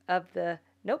sugar of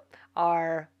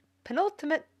our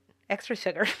penultimate extra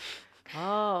sugar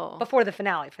Oh. before the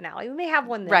finale. We may have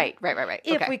one then. Right.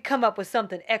 If Okay. we come up with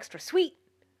something extra sweet,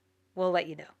 we'll let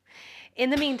you know. In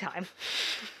the meantime,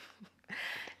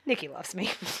 Nikki loves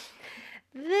me.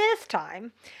 This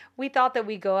time, we thought that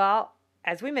we'd go out,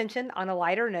 as we mentioned, on a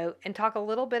lighter note and talk a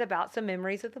little bit about some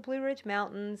memories of the Blue Ridge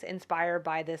Mountains inspired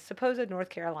by this supposed North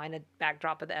Carolina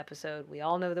backdrop of the episode. We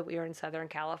all know that we are in Southern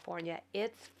California.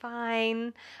 It's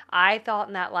fine. I thought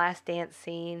in that last dance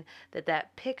scene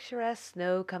that picturesque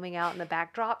snow coming out in the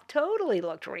backdrop totally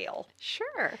looked real.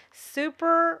 Sure.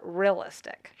 Super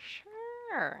realistic. Sure.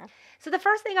 So the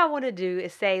first thing I want to do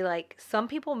is say, some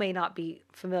people may not be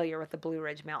familiar with the Blue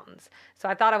Ridge Mountains. So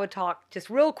I thought I would talk just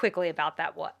real quickly about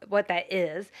that, what that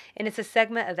is. And it's a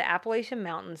segment of the Appalachian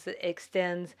Mountains that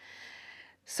extends,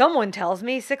 someone tells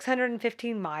me,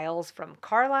 615 miles from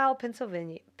Carlisle,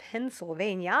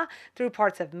 Pennsylvania, through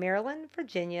parts of Maryland,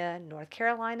 Virginia, North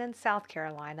Carolina, and South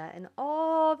Carolina, and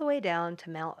all the way down to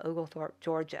Mount Oglethorpe,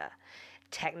 Georgia.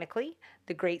 Technically,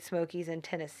 the Great Smokies in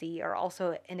Tennessee are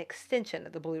also an extension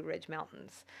of the Blue Ridge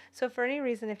Mountains. So for any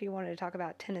reason, if you wanted to talk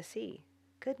about Tennessee,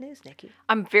 good news, Nikki.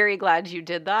 I'm very glad you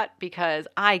did that because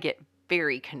I get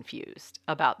very confused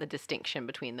about the distinction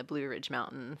between the Blue Ridge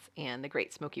Mountains and the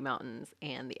Great Smoky Mountains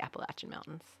and the Appalachian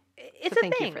Mountains. It's So a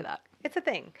thank thing. you for that. It's a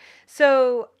thing.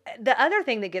 So the other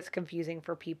thing that gets confusing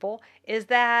for people is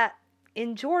that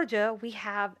in Georgia, we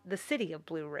have the city of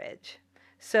Blue Ridge.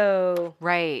 So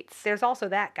Right. there's also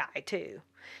that guy too.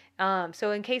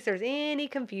 So in case there's any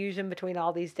confusion between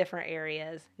all these different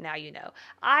areas, now you know.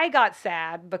 I got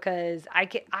sad because I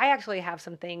actually have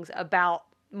some things about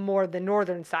more the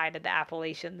northern side of the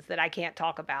Appalachians that I can't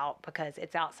talk about because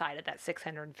it's outside of that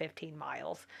 615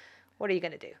 miles. What are you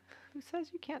going to do? Who says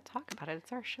you can't talk about it?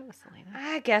 It's our show, Selena.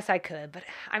 I guess I could, but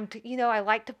I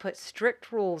like to put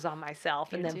strict rules on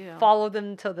myself and You then do. follow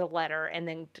them to the letter and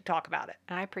then to talk about it.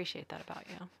 And I appreciate that about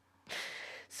you.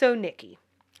 So Nikki,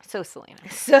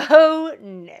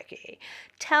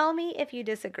 tell me if you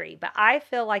disagree, but I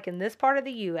feel like in this part of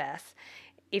the U.S.,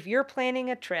 if you're planning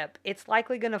a trip, it's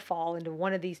likely going to fall into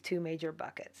one of these two major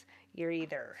buckets. You're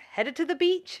either headed to the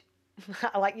beach.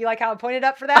 You like how I pointed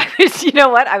up for that? You know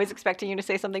what? I was expecting you to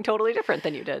say something totally different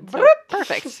than you did. So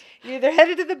perfect. You're either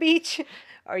headed to the beach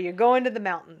or you're going to the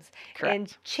mountains. Correct.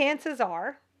 And chances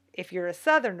are, if you're a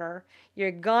Southerner,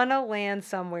 you're going to land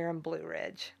somewhere in Blue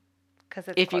Ridge. because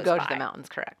it's If you close go to the by. mountains,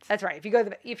 correct. That's right.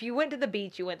 If you went to the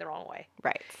beach, you went the wrong way.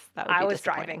 Right. That would I be was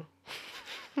disappointing.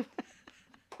 driving.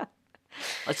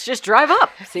 Let's just drive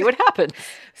up, see what happens.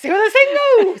 See where this thing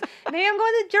goes. Maybe I'm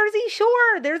going to Jersey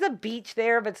Shore. There's a beach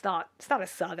there, but it's not a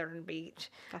southern beach.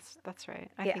 That's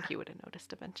right. I Yeah. think you would have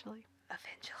noticed eventually.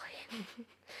 Eventually.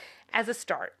 As a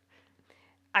start,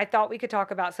 I thought we could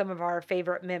talk about some of our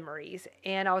favorite memories,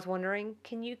 and I was wondering,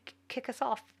 can you kick us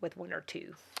off with one or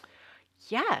two?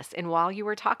 Yes, and while you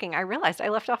were talking, I realized I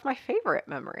left off my favorite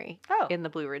memory Oh. in the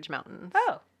Blue Ridge Mountains.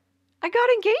 Oh. I got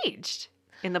engaged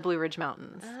in the Blue Ridge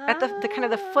Mountains at the kind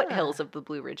of the foothills of the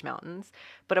Blue Ridge Mountains,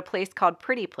 but a place called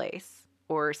Pretty Place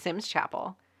or Sims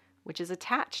Chapel, which is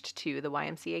attached to the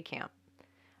YMCA camp.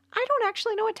 I don't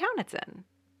actually know what town it's in,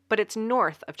 but it's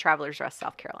north of Travelers Rest,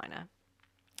 South Carolina.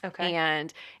 Okay.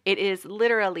 And it is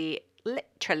literally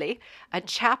a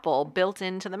chapel built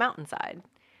into the mountainside.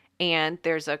 And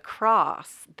there's a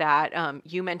cross that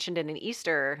you mentioned in an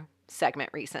Easter segment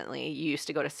recently. You used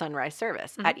to go to sunrise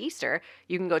service. At Easter,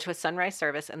 you can go to a sunrise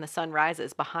service and the sun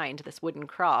rises behind this wooden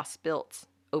cross built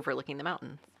overlooking the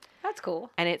mountains. That's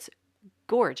cool. And it's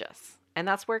gorgeous. And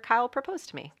that's where Kyle proposed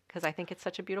to me because I think it's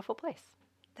such a beautiful place.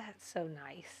 That's so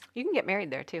nice. You can get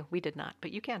married there too. We did not,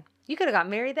 but you can. You could have got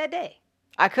married that day.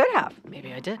 I could have.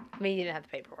 Maybe I did. I mean, you didn't have the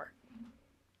paperwork.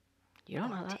 You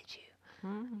don't know Or that. did you?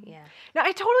 Yeah. No,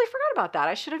 I totally forgot about that.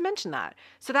 I should have mentioned that.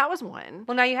 So that was one.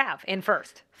 Well, now you have. And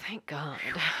first. Thank God.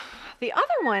 The other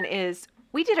one is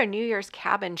we did a New Year's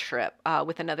cabin trip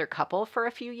with another couple for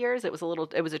a few years. It was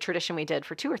a tradition we did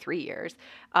for 2 or 3 years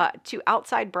to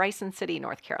outside Bryson City,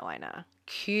 North Carolina.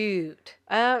 Cute.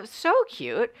 So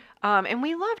cute. And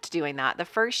we loved doing that. The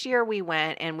first year we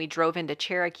went and we drove into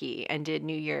Cherokee and did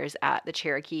New Year's at the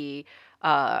Cherokee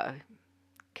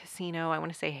casino. I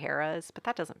want to say Harrah's, but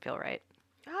that doesn't feel right.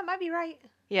 Oh, it might be right.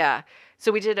 Yeah.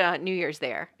 So we did New Year's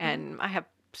there, and I have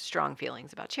strong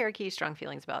feelings about Cherokee, strong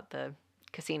feelings about the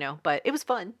casino, but it was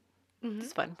fun. It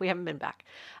was fun. We haven't been back.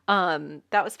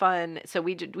 That was fun. So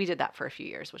we did that for a few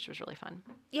years, which was really fun.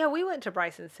 Yeah, we went to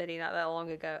Bryson City not that long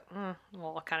ago.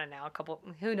 Well, kind of now.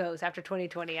 Who knows? After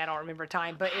 2020, I don't remember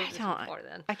time, but it was before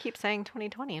then. I keep saying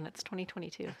 2020, and it's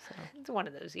 2022. So It's one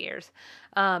of those years.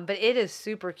 But it is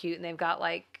super cute, and they've got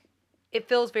it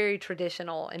feels very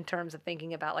traditional in terms of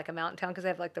thinking about like a mountain town because they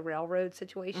have like the railroad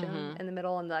situation in the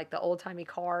middle and like the old timey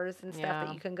cars and stuff that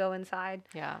Yeah. you can go inside.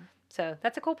 yeah. So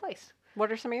that's a cool place. What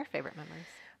are some of your favorite memories?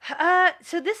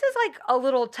 So this is like a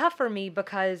little tough for me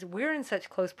because we're in such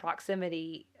close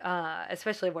proximity,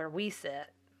 especially where we sit,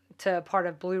 to part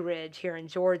of Blue Ridge here in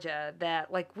Georgia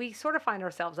that like we sort of find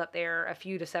ourselves up there a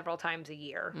few to several times a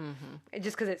year.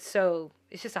 Just because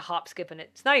it's just a hop, skip, and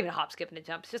it's not even a hop, skip, and a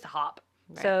jump. It's just a hop.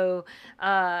 Right. So,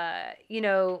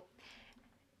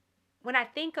 when I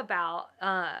think about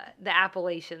the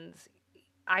Appalachians,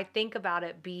 I think about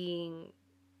it being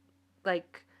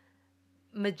like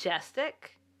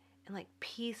majestic and like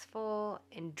peaceful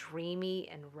and dreamy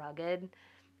and rugged.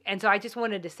 And so I just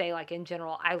wanted to say, like, in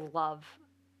general, I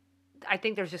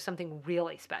think there's just something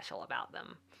really special about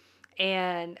them.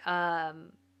 And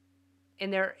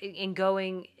in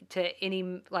going to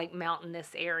any like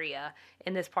mountainous area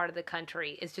in this part of the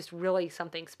country is just really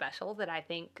something special that I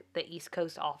think the East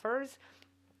Coast offers.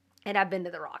 And I've been to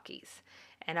the Rockies,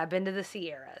 and I've been to the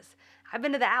Sierras, I've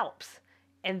been to the Alps,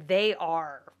 and they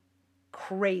are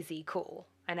crazy cool.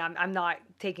 And I'm not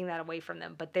taking that away from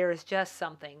them, but there is just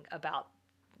something about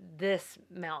this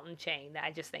mountain chain that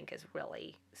I just think is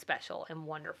really special and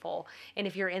wonderful. And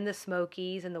if you're in the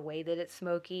Smokies and the way that it's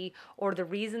smoky, or the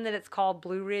reason that it's called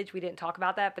Blue Ridge, we didn't talk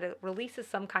about that, but it releases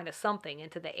some kind of something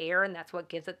into the air, and that's what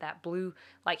gives it that blue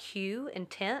like hue and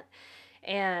tint.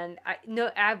 And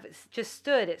I've just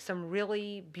stood at some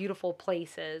really beautiful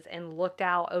places and looked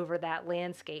out over that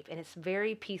landscape, and it's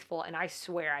very peaceful. And I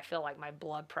swear, I feel like my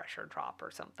blood pressure drop or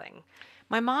something.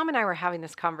 My mom and I were having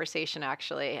this conversation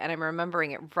actually, and I'm remembering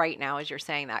it right now as you're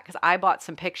saying that because I bought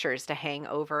some pictures to hang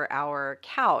over our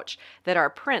couch that are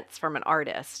prints from an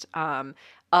artist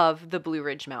of the Blue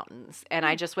Ridge Mountains. And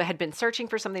I just had been searching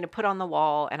for something to put on the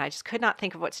wall, and I just could not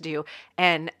think of what to do.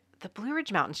 And the Blue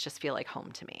Ridge Mountains just feel like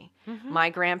home to me. My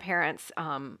grandparents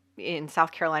in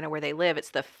South Carolina where they live,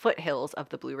 it's the foothills of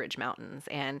the Blue Ridge Mountains,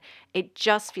 and it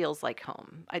just feels like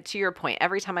home. To your point,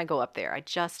 every time I go up there, I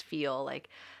just feel like,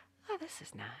 oh, this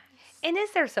is nice. And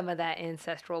is there some of that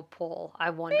ancestral pull? I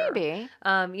wonder. Maybe.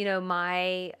 So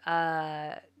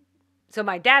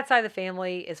my dad's side of the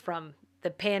family is from the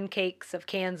pancakes of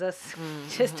Kansas,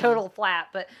 just total flat.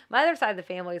 But my other side of the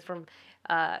family is from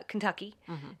Kentucky,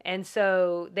 and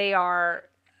so they are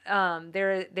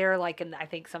they're like in I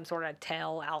think some sort of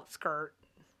tail outskirt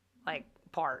like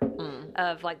part Mm.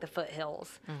 of like the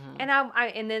foothills. Mhm.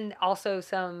 And then also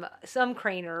some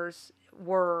craners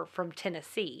were from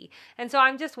Tennessee. And so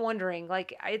I'm just wondering,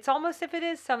 like, it's almost if it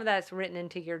is some of that's written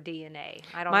into your DNA.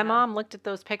 I don't My know. mom looked at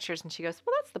those pictures and she goes,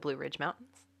 "Well, that's the Blue Ridge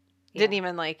Mountains." Yeah. It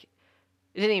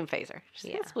didn't even phase her. She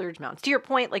said, Yeah. "That's Blue Ridge Mountains." To your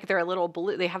point, like they're a little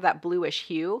blue. They have that bluish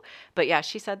hue. But yeah,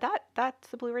 she said that's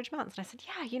the Blue Ridge Mountains. And I said,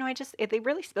 "Yeah, they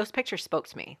really those pictures spoke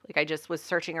to me. Like I just was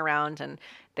searching around and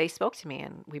they spoke to me,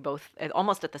 and we both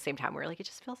almost at the same time we were like, it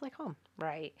just feels like home."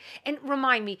 Right. And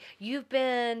remind me, you've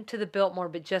been to the Biltmore,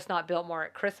 but just not Biltmore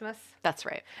at Christmas? That's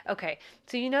right. Okay.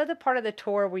 So you know the part of the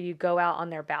tour where you go out on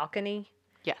their balcony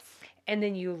Yes. and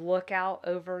then you look out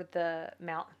over the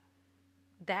mountain?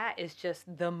 That is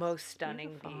just the most stunning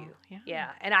beautiful. view. Yeah.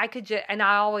 And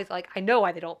I always I know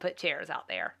why they don't put chairs out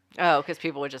there. Oh, because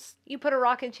people would just You put a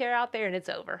rocking chair out there and it's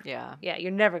over. yeah. Yeah,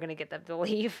 you're never going to get them to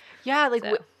leave. Yeah, like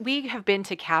So. we have been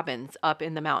to cabins up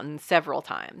in the mountains several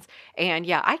times. And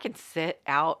yeah, I can sit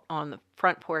out on the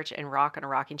front porch and rock on a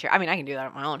rocking chair. I mean, I can do that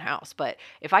at my own house, but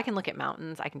if I can look at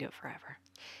mountains, I can do it forever.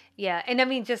 Yeah, and I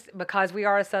mean, just because we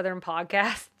are a Southern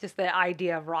podcast, just the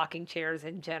idea of rocking chairs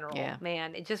in general, Yeah.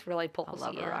 man, it just really I pulls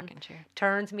love you a in. rocking chair.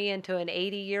 Turns me into an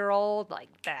 80-year-old like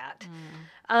that.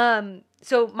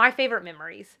 So my favorite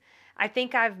memories. I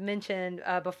think I've mentioned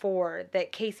before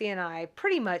that Casey and I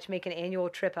pretty much make an annual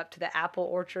trip up to the apple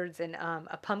orchards and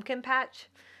a pumpkin patch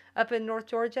up in North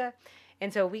Georgia.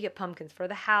 And so we get pumpkins for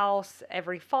the house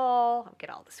every fall,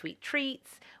 get all the sweet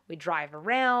treats. We drive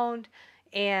around.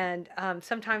 And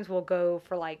sometimes we'll go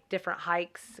for like different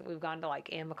hikes. We've gone to like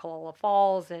Amicalola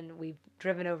Falls and we've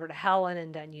driven over to Helen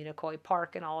and done Unicoi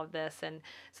Park and all of this. And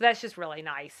so that's just really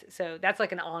nice. So that's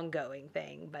like an ongoing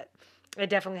thing, but it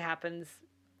definitely happens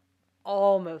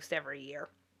almost every year.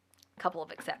 A couple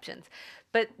of exceptions.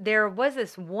 But there was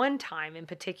this one time in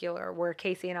particular where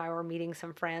Casey and I were meeting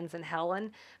some friends in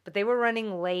Helen, but they were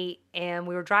running late and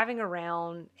we were driving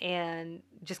around and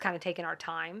just kind of taking our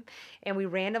time. And we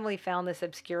randomly found this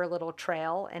obscure little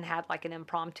trail and had like an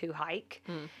impromptu hike.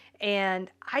 And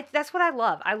that's what I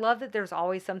love. I love that there's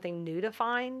always something new to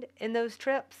find in those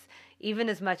trips, even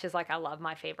as much as like I love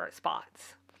my favorite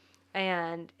spots.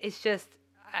 And it's just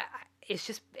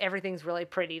everything's really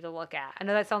pretty to look at. I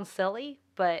know that sounds silly,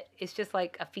 but it's just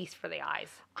like a feast for the eyes.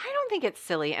 I don't think it's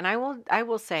silly. And I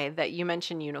will say that you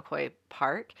mentioned Unicoi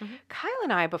Park. Kyle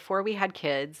and I, before we had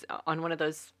kids, on one of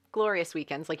those glorious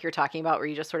weekends like you're talking about where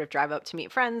you just sort of drive up to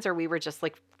meet friends, or we were just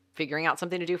like figuring out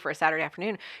something to do for a Saturday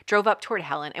afternoon, drove up toward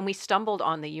Helen and we stumbled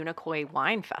on the Unicoi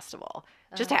Wine Festival.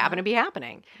 Just happened to be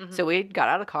happening. So we got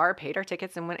out of the car, paid our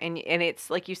tickets, and went. And it's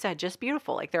like you said, just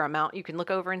beautiful. Like there are you can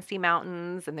look over and see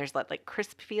mountains, and there's that like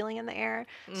crisp feeling in the air.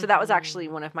 So that was actually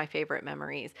one of my favorite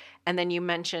memories. And then you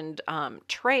mentioned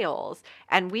trails,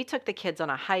 and we took the kids on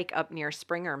a hike up near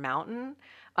Springer Mountain,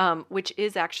 which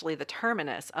is actually the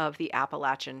terminus of the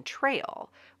Appalachian Trail,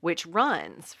 which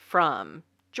runs from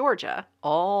Georgia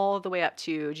all the way up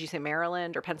to, did you say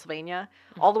Maryland or Pennsylvania?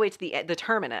 All the way to the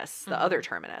terminus, the other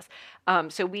terminus.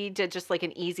 So we did just like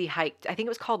an easy hike. I think it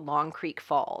was called Long Creek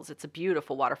Falls. It's a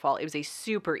beautiful waterfall. It was a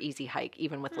super easy hike,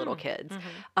 even with little kids.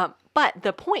 But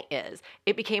the point is,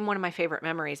 it became one of my favorite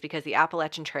memories because the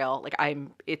Appalachian Trail,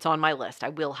 it's on my list. I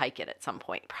will hike it at some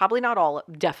point. Probably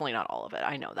definitely not all of it.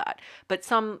 I know that. But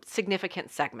some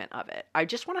significant segment of it. I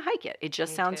just want to hike it. It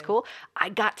just sounds cool. I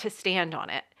got to stand on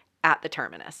it at the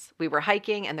terminus. We were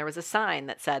hiking and there was a sign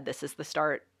that said, this is the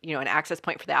start, an access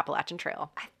point for the Appalachian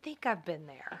Trail. I think I've been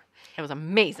there. It was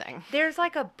amazing. There's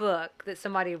like a book that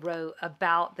somebody wrote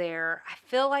about I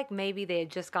feel like maybe they had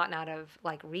just gotten out of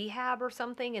like rehab or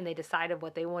something and they decided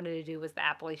what they wanted to do was the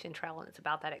Appalachian Trail and it's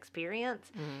about that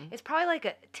experience. It's probably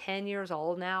like 10 years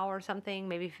old now or something,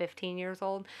 maybe 15 years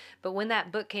old. But when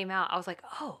that book came out, I was like,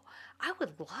 oh, I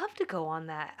would love to go on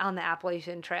the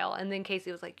Appalachian Trail. And then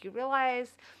Casey was like, you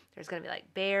realize there's going to be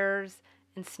like bears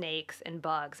and snakes and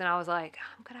bugs. And I was like,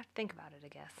 I'm going to have to think about it, I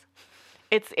guess.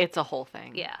 It's a whole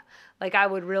thing. Yeah. Like I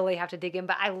would really have to dig in,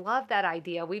 but I love that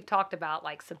idea. We've talked about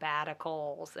like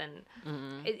sabbaticals and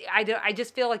I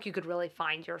just feel like you could really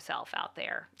find yourself out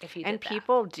there if you did And that.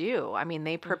 people do. I mean,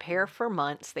 they prepare for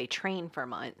months, they train for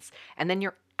months, and then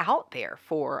you're out there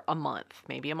for a month,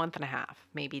 maybe a month and a half,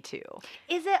 maybe 2.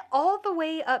 Is it all the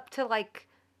way up to like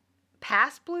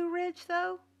past Blue Ridge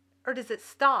though? Or does it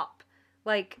stop?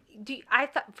 Like,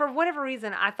 for whatever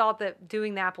reason, I thought that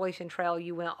doing the Appalachian Trail,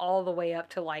 you went all the way up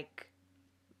to like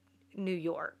New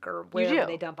York or wherever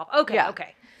they dump off. Okay, Yeah.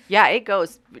 okay. Yeah, it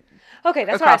goes Okay,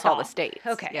 that's across what I all the thought. states.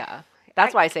 Okay. Yeah.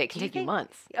 That's why I say it can take you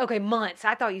months. Okay, months.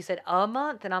 I thought you said a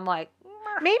month, and I'm like,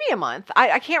 Maybe a month.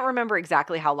 I can't remember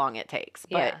exactly how long it takes.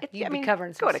 But yeah, you'd be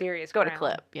covering some serious Go to ground.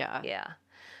 Clip. Yeah. Yeah.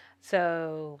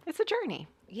 So, It's a journey.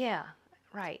 yeah,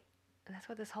 right. And that's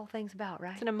what this whole thing's about,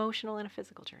 right? It's an emotional and a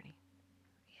physical journey.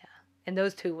 And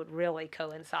those two would really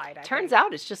coincide, I Turns think.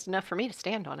 out it's just enough for me to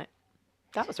stand on it.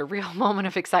 That was a real moment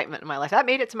of excitement in my life. That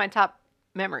made it to my top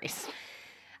memories.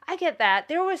 I get that.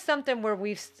 There was something where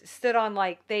we've stood on,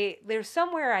 like, there's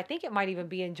somewhere, I think it might even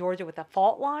be in Georgia, with a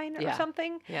fault line or Yeah.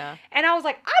 something. Yeah. And I was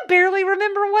like, I barely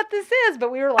remember what this is,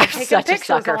 but we were like I'm taking such a pictures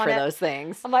sucker on for it. those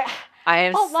things. I'm like, I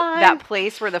am fault line. that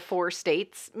place where the 4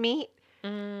 states meet.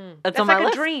 That's on like my a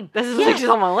list. dream. This is Yes.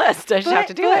 just on my list. I just have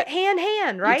to do it.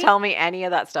 Hand, right? You tell me any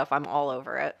of that stuff, I'm all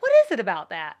over it. What is it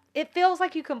about that? It feels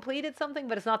like you completed something,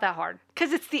 but it's not that hard.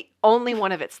 Because it's the only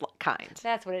one of its kind.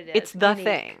 That's what it is. It's the Unique.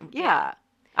 thing. Yeah.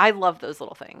 I love those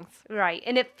little things. Right.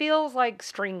 And it feels like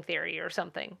string theory or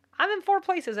something. I'm in 4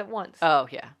 places at once. Oh,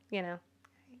 yeah. You know,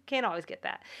 can't always get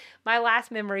that. My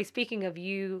last memory, speaking of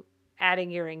you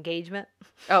adding your engagement,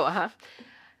 Oh, uh-huh.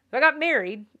 I got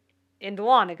married in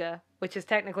Dahlonega, which is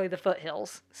technically the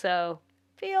foothills. So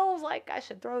feels like I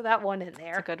should throw that one in It's a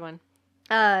there. good one.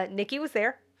 Nikki was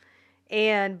there.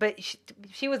 But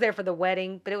she was there for the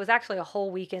wedding, but it was actually a whole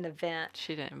weekend event.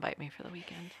 She didn't invite me for the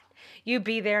weekend. You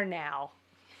be there now.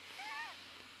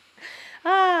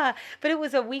 But it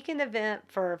was a weekend event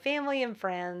for family and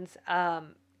friends. I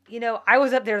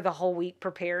was up there the whole week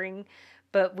preparing,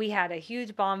 but we had a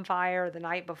huge bonfire the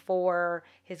night before.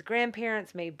 His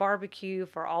grandparents made barbecue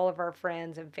for all of our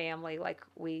friends and family. Like,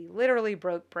 we literally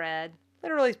broke bread.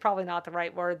 Literally is probably not the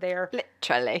right word there.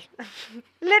 Literally.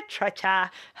 Literature.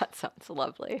 That sounds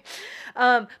lovely.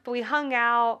 But we hung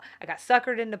out. I got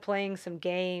suckered into playing some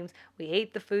games. We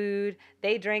ate the food.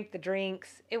 They drank the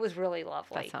drinks. It was really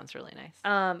lovely. That sounds really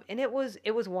nice. And it was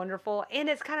wonderful. And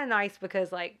it's kind of nice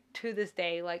because, like, to this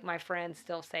day, like, my friends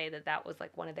still say that was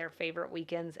like one of their favorite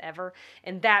weekends ever.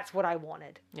 And that's what I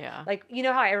wanted. Yeah. Like, you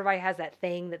know how everybody has that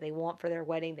thing that they want for their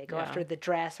wedding? They go Yeah. after the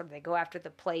dress or they go after the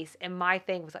place. And my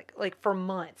thing was like for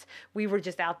months, we were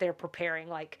just out there preparing.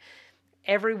 Like,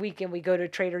 every weekend we go to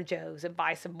Trader Joe's and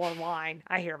buy some more wine.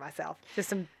 I hear myself. Just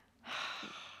some,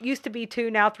 used to be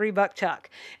 $2, now $3 Chuck.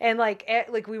 And like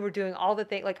we were doing all the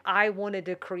things. Like, I wanted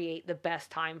to create the best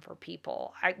time for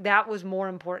people. That was more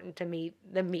important to me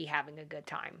than me having a good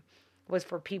time, was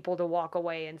for people to walk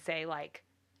away and say, like,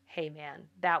 hey man,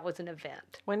 that was an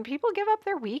event. When people give up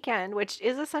their weekend, which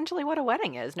is essentially what a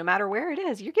wedding is, no matter where it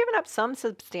is, you're giving up some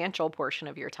substantial portion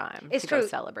of your time It's to true. go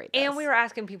celebrate this. And we were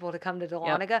asking people to come to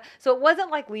Dahlonega. So it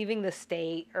wasn't like leaving the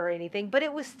state or anything, but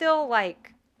it was still a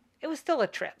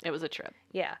trip. It was a trip.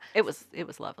 Yeah. It was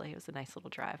lovely. It was a nice little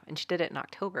drive. And she did it in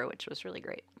October, which was really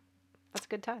great. That's a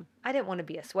good time. I didn't want to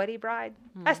be a sweaty bride.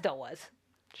 I still was.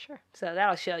 Sure. So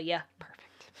that'll show you. Perfect.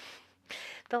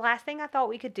 The last thing I thought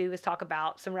we could do is talk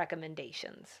about some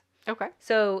recommendations. Okay.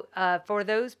 So for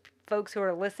those folks who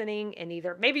are listening, and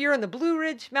either maybe you're in the Blue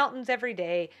Ridge Mountains every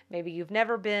day, maybe you've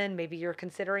never been, maybe you're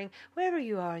considering, wherever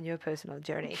you are in your personal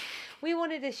journey, we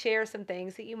wanted to share some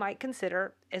things that you might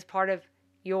consider as part of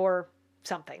your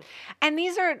something. And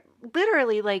these are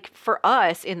literally, like, for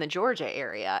us in the Georgia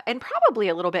area and probably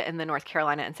a little bit in the North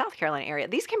Carolina and South Carolina area,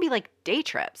 these can be like day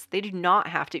trips. They do not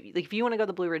have to be, like, if you want to go to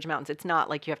the Blue Ridge Mountains, it's not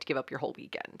like you have to give up your whole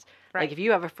weekend. Right. Like, if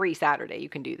you have a free Saturday, you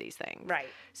can do these things. Right.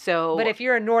 So, But if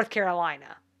you're in North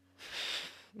Carolina,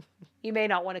 you may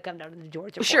not want to come down to the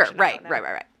Georgia sure, portion. I right. don't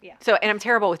know. Yeah. So, and I'm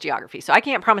terrible with geography, so I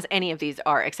can't promise any of these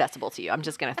are accessible to you. I'm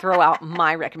just going to throw out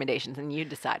my recommendations, and you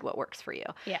decide what works for you.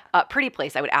 Yeah. Pretty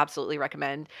Place, I would absolutely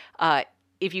recommend.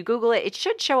 If you Google it, it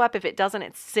should show up. If it doesn't,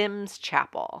 it's Sims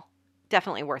Chapel.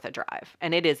 Definitely worth a drive,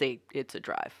 and it's a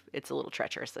drive. It's a little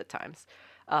treacherous at times.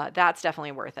 That's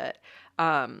definitely worth it.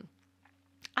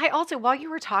 I also, while you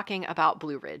were talking about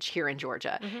Blue Ridge here in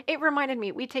Georgia, it reminded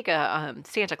me, we take a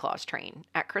Santa Claus train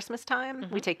at Christmas time.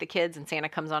 We take the kids and Santa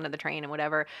comes onto the train and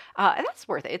whatever. And that's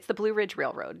worth it. It's the Blue Ridge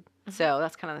Railroad. So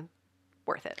that's kind of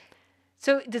worth it.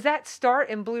 So does that start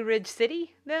in Blue Ridge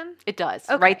City then? It does.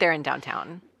 Okay. Right there in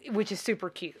downtown. Which is super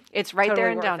cute. It's right Totally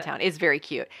there in worth downtown. it. It's very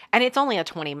cute. And it's only a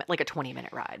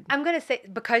 20-minute ride. I'm going to say,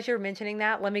 because you're mentioning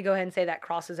that, let me go ahead and say that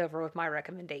crosses over with my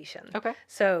recommendation. Okay.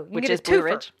 So you Which get is a Blue twofer.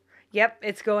 Ridge? Yep,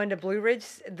 it's going to Blue Ridge,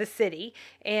 the city,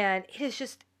 and it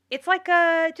is it's like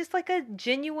a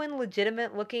genuine,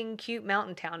 legitimate looking, cute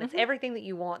mountain town. It's everything that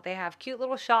you want. They have cute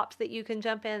little shops that you can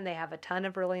jump in. They have a ton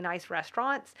of really nice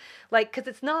restaurants. Like, because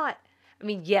it's not, I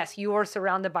mean, yes, you are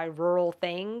surrounded by rural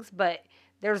things, but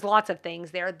there's lots of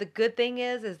things there. The good thing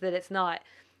is that it's not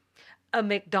a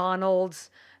McDonald's,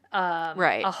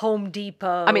 Right. a Home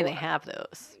Depot. I mean, they have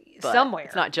those. But Somewhere.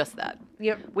 It's not just that.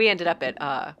 Yep. We ended up at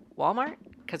Walmart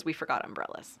because we forgot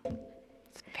umbrellas.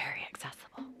 It's very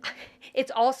accessible.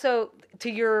 it's also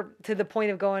to the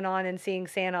point of going on and seeing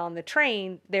Santa on the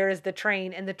train. There is the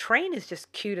train, and the train is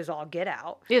just cute as all get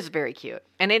out. It's very cute.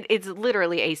 And it's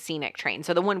literally a scenic train.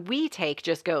 So the one we take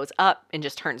just goes up and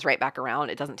just turns right back around.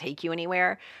 It doesn't take you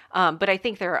anywhere. But I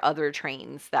think there are other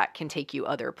trains that can take you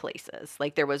other places.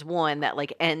 Like there was one that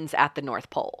like ends at the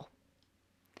North Pole.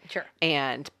 Sure.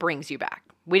 And brings you back.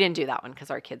 We didn't do that one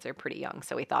because our kids are pretty young.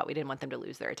 So we thought we didn't want them to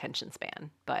lose their attention span.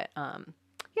 But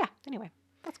yeah, anyway,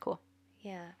 that's cool.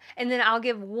 Yeah. And then I'll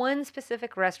give one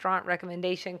specific restaurant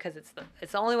recommendation because it's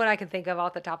the only one I can think of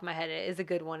off the top of my head. It is a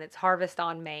good one. It's Harvest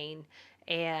on Main.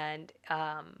 And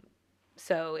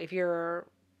so if you're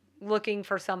looking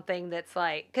for something that's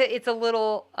like, it's a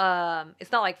little,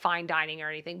 it's not like fine dining or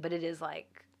anything, but it is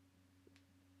like.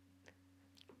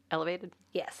 Elevated?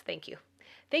 Yes, thank you.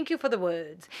 Thank you for the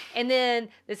words. And then,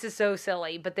 this is so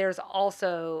silly, but there's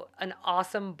also an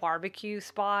awesome barbecue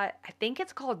spot. I think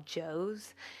it's called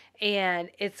Joe's. And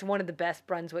it's one of the best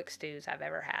Brunswick stews I've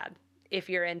ever had. If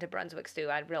you're into Brunswick stew,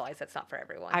 I realize that's not for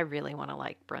everyone. I really want to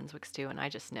like Brunswick stew, and I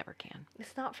just never can.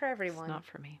 It's not for everyone. It's not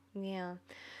for me. Yeah.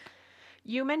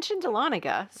 You mentioned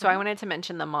Dahlonega, so I wanted to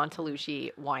mention the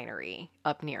Montellucci Winery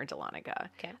up near Dahlonega.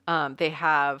 Okay. They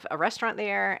have a restaurant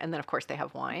there, and then of course they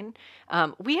have wine.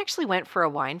 We actually went for a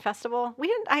wine festival.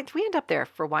 We end up there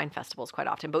for wine festivals quite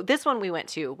often, but this one we went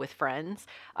to with friends,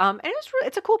 and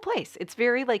it's a cool place. It's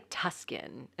very like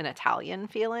Tuscan and Italian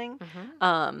feeling.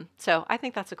 Mm-hmm. So I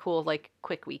think that's a cool like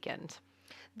quick weekend.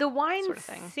 The wine sort of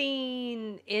thing.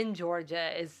 scene in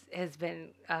Georgia has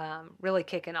been really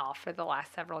kicking off for the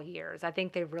last several years. I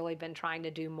think they've really been trying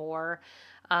to do more.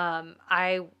 Yona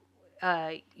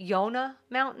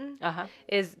Mountain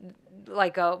is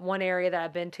like one area that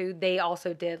I've been to. They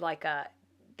also did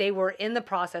they were in the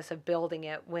process of building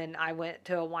it when I went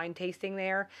to a wine tasting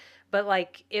there, but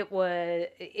like it was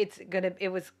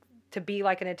to be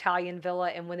like an Italian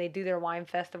villa, and when they do their wine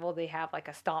festival, they have like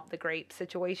a stomp the grape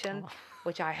situation,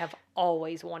 which I have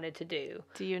always wanted to do.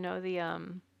 Do you know the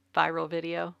viral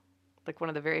video? Like one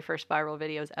of the very first viral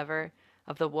videos ever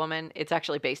of the woman. It's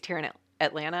actually based here in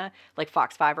Atlanta. Like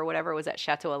Fox 5 or whatever was at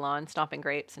Chateau Alon stomping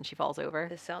grapes, and she falls over.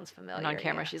 This sounds familiar. And on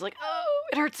camera, yeah. she's like, "Oh,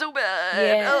 it hurts so bad."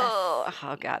 Yes.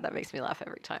 Oh, God, that makes me laugh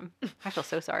every time. I feel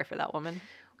so sorry for that woman.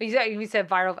 When you said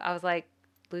viral, I was like,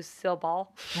 Lucille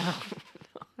Ball?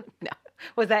 No.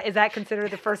 Is that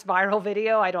considered the first viral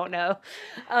video? I don't know.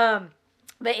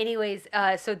 But anyways,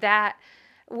 so that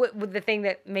the thing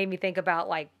that made me think about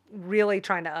like really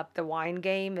trying to up the wine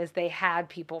game is they had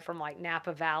people from like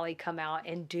Napa Valley come out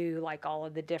and do like all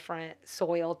of the different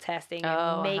soil testing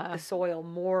and make the soil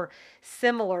more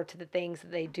similar to the things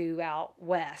that they do out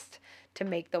west to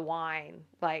make the wine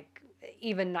like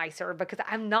even nicer, because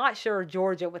I'm not sure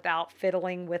Georgia, without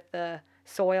fiddling with the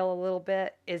soil a little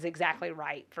bit, is exactly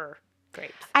right for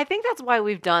grapes. I think that's why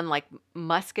we've done like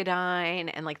muscadine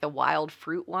and like the wild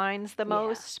fruit wines the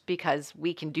most, because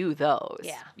we can do those.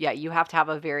 Yeah, you have to have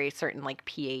a very certain like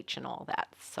pH and all that,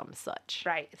 some such.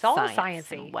 Right. It's all science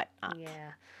sciencey. and whatnot.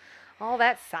 Yeah. All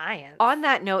that science. On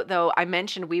that note, though, I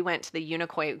mentioned we went to the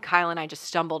Unicoi. Kyle and I just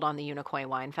stumbled on the Unicoi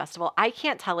Wine Festival. I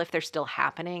can't tell if they're still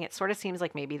happening. It sort of seems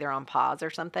like maybe they're on pause or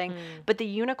something. But the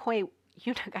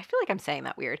I feel like I'm saying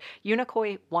that weird.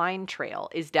 Unicoi Wine Trail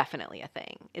is definitely a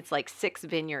thing. It's like 6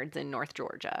 vineyards in North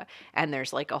Georgia. And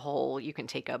there's like you can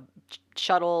take a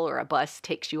shuttle or a bus,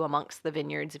 takes you amongst the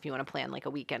vineyards if you want to plan like a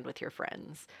weekend with your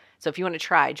friends. So if you want to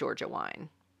try Georgia wine,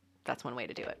 that's one way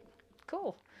to do it.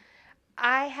 Cool.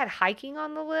 I had hiking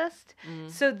on the list.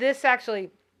 So this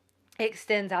actually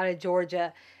extends out of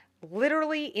Georgia.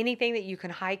 Literally anything that you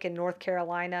can hike in North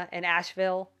Carolina and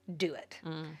Asheville, do it.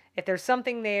 If there's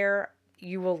something there,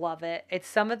 you will love it. It's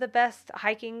some of the best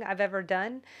hiking I've ever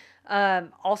done.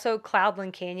 Also,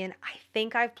 Cloudland Canyon. I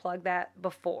think I've plugged that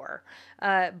before.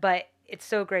 But it's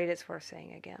so great, it's worth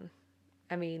saying again.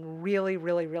 I mean, really,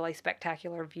 really, really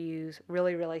spectacular views.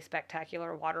 Really, really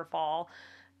spectacular waterfall.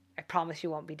 I promise you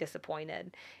won't be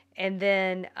disappointed. And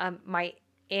then my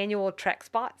annual trek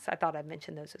spots, I thought I'd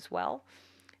mention those as well.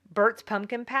 Burt's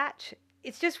Pumpkin Patch.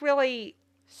 It's just really...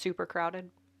 super crowded.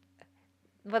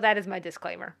 Well, that is my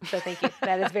disclaimer. So thank you.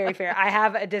 That is very fair. I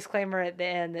have a disclaimer at the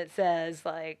end that says,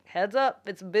 like, heads up,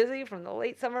 it's busy from the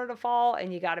late summer to fall,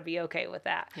 and you got to be okay with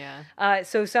that. Yeah.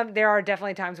 So there are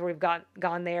definitely times where we've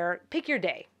gone there. Pick your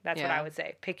day. That's what I would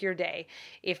say. Pick your day.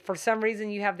 If for some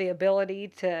reason you have the ability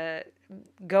to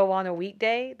go on a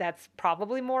weekday, that's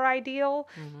probably more ideal.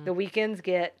 The weekends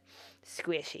get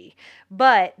squishy,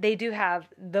 but they do have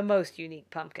the most unique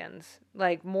pumpkins,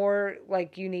 like more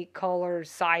like unique colors,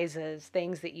 sizes,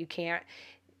 things that you can't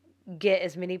get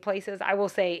as many places. I will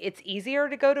say it's easier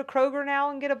to go to Kroger now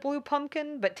and get a blue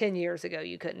pumpkin, but 10 years ago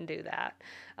you couldn't do that.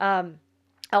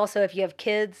 Also, if you have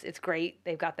kids, it's great.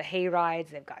 They've got the hay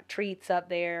rides, they've got treats up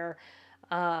there.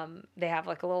 They have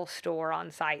like a little store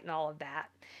on site and all of that.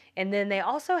 And then they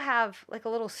also have like a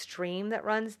little stream that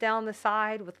runs down the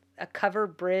side with a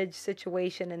covered bridge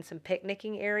situation and some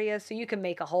picnicking areas. So you can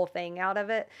make a whole thing out of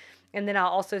it. And then I'll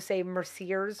also say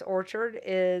Mercier's Orchard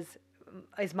is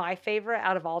my favorite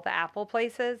out of all the apple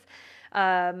places.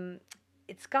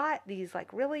 It's got these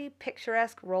like really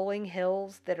picturesque rolling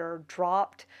hills that are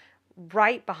dropped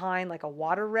right behind like a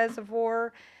water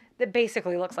reservoir that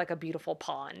basically looks like a beautiful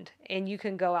pond. And you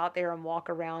can go out there and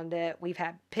walk around it. We've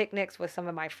had picnics with some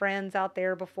of my friends out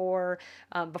there before.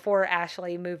 Before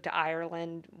Ashley moved to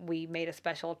Ireland, we made a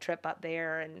special trip up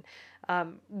there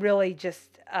and really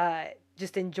just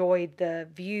enjoyed the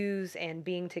views and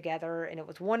being together. And it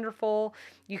was wonderful.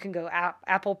 You can go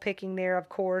apple picking there, of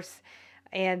course.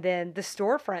 And then the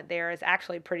storefront there is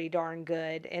actually pretty darn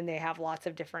good. And they have lots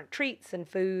of different treats and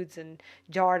foods and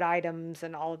jarred items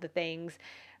and all of the things.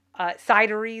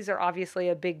 Cideries are obviously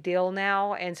a big deal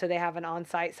now, and so they have an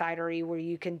on-site cidery where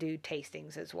you can do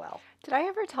tastings as well. Did I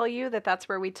ever tell you that that's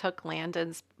where we took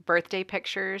Landon's birthday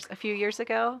pictures a few years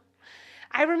ago?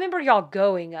 I remember y'all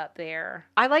going up there.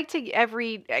 I like to,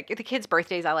 the kids'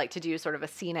 birthdays, I like to do sort of a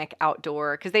scenic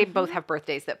outdoor, because they both have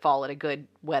birthdays that fall at a good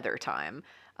weather time.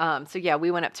 So yeah,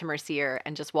 we went up to Mercier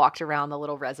and just walked around the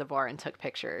little reservoir and took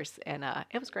pictures, and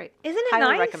it was great. Isn't it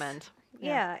Highly nice? recommend.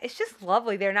 Yeah, it's just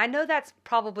lovely there. And I know that's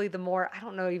probably the more, I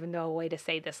don't even know a way to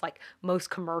say this, like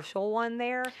most commercial one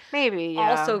there. Maybe,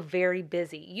 yeah. Also very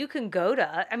busy. You can go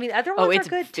to, other ones are good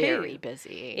too. Oh, it's very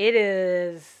busy. It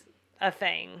is a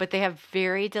thing. But they have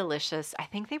very delicious, I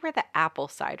think they were the apple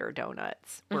cider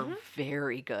donuts were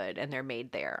very good, and they're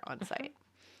made there on site.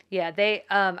 Yeah, they,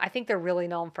 I think they're really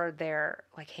known for their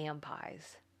like ham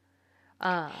pies.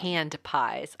 Hand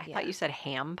pies. I thought you said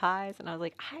ham pies, and I was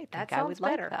like, I think I would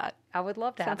like that. I would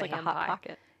love to have Sounds a like ham a hot pie.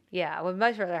 pocket. Yeah, I would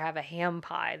much rather have a ham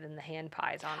pie than the hand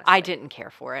pies, honestly. I didn't care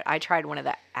for it. I tried one of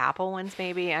the apple ones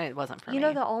maybe, and it wasn't for me. You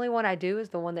know, the only one I do is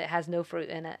the one that has no fruit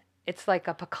in it. It's like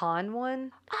a pecan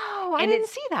one. Oh, I didn't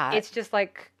see that. It's just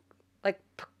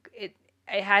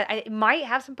it might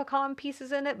have some pecan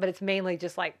pieces in it, but it's mainly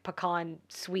just like pecan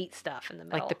sweet stuff in the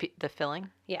middle. Like the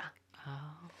filling? Yeah. Oh.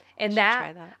 And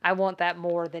try that. I want that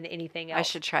more than anything else. I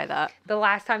should try that. The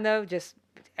last time, though, just,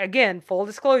 again, full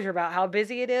disclosure about how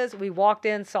busy it is, we walked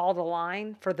in, saw the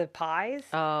line for the pies,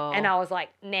 and I was like,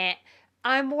 nah,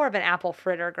 I'm more of an apple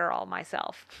fritter girl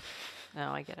myself. No,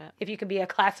 I get it. If you can be a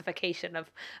classification of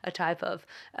a type of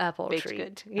apple baked treat.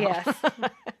 good. Yes.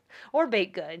 Or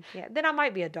baked good. Yeah. Then I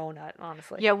might be a donut,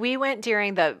 honestly. Yeah, we went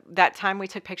during that time we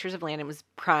took pictures of Landon was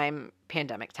prime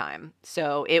pandemic time.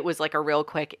 So it was like a real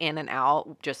quick in and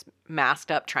out, just masked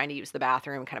up, trying to use the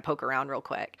bathroom, kind of poke around real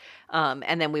quick.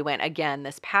 And then we went again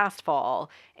this past fall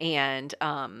and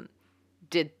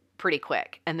did pretty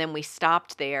quick. And then we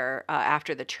stopped there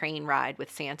after the train ride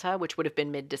with Santa, which would have been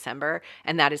mid-December.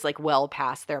 And that is like well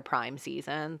past their prime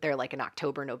season. They're like in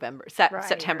October, November,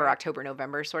 September, right. October,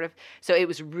 November sort of. So it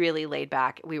was really laid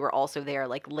back. We were also there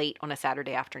like late on a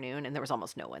Saturday afternoon and there was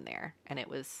almost no one there. And it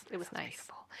was nice.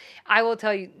 Beautiful. I will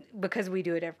tell you, because we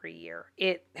do it every year,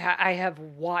 I have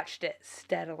watched it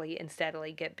steadily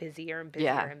get busier and busier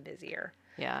and busier.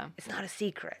 Yeah. It's not a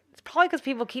secret. It's probably because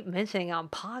people keep mentioning it on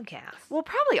podcasts. Well,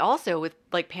 probably also with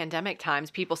like pandemic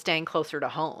times, people staying closer to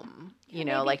home, you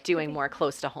know, like doing more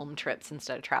close to home trips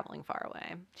instead of traveling far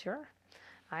away. Sure.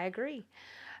 I agree.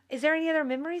 Is there any other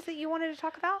memories that you wanted to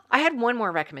talk about? I had one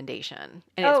more recommendation.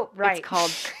 And right. It's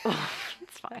called,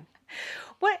 it's fine.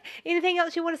 What? Anything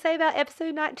else you want to say about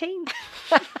episode 19?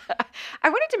 I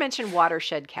wanted to mention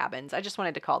Watershed Cabins. I just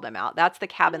wanted to call them out. That's the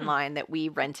cabin line that we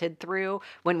rented through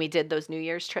when we did those New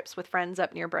Year's trips with friends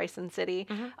up near Bryson City.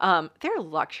 They're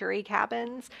luxury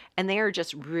cabins, and they are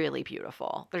just really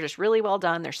beautiful. They're just really well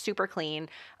done. They're super clean,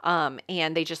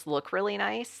 and they just look really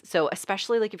nice. So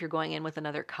especially like if you're going in with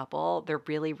another couple, they're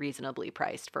really reasonably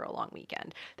priced for a long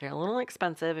weekend. They're a little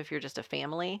expensive if you're just a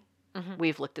family.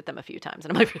 We've looked at them a few times,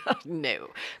 and I'm like, no.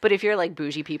 But if you're like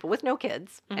bougie people with no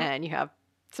kids and you have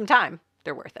some time,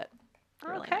 they're worth it.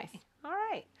 They're really nice. All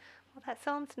right. Well, that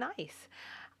sounds nice.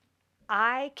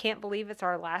 I can't believe it's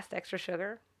our last Extra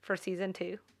Sugar for season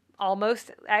 2.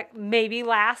 Almost, maybe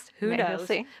last, who knows? We'll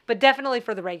see. But definitely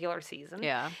for the regular season.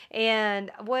 Yeah.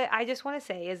 And what I just want to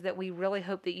say is that we really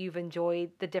hope that you've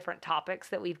enjoyed the different topics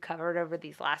that we've covered over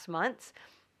these last months.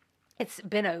 It's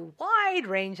been a wide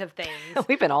range of things.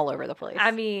 We've been all over the place. I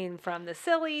mean, from the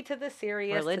silly to the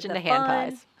serious. Religion to the hand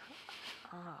fun. pies.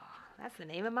 Oh, that's the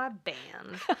name of my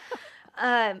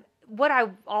band. what I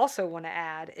also want to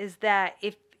add is that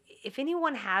if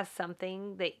anyone has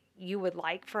something that you would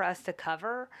like for us to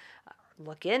cover,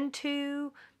 look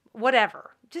into,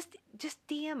 whatever, just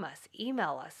DM us,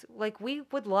 email us. Like, we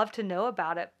would love to know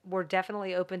about it. We're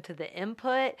definitely open to the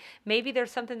input. Maybe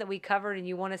there's something that we covered and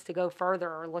you want us to go further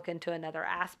or look into another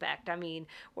aspect. I mean,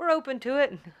 we're open to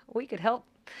it, and we could help.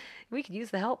 We could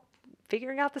use the help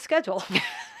figuring out the schedule.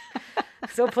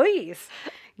 So please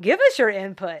give us your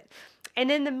input. And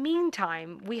in the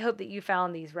meantime, we hope that you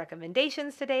found these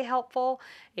recommendations today helpful.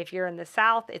 If you're in the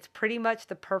South, it's pretty much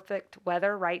the perfect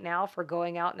weather right now for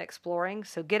going out and exploring.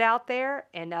 So get out there,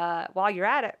 and while you're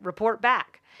at it, report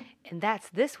back. And that's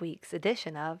this week's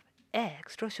edition of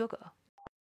Extra Sugar.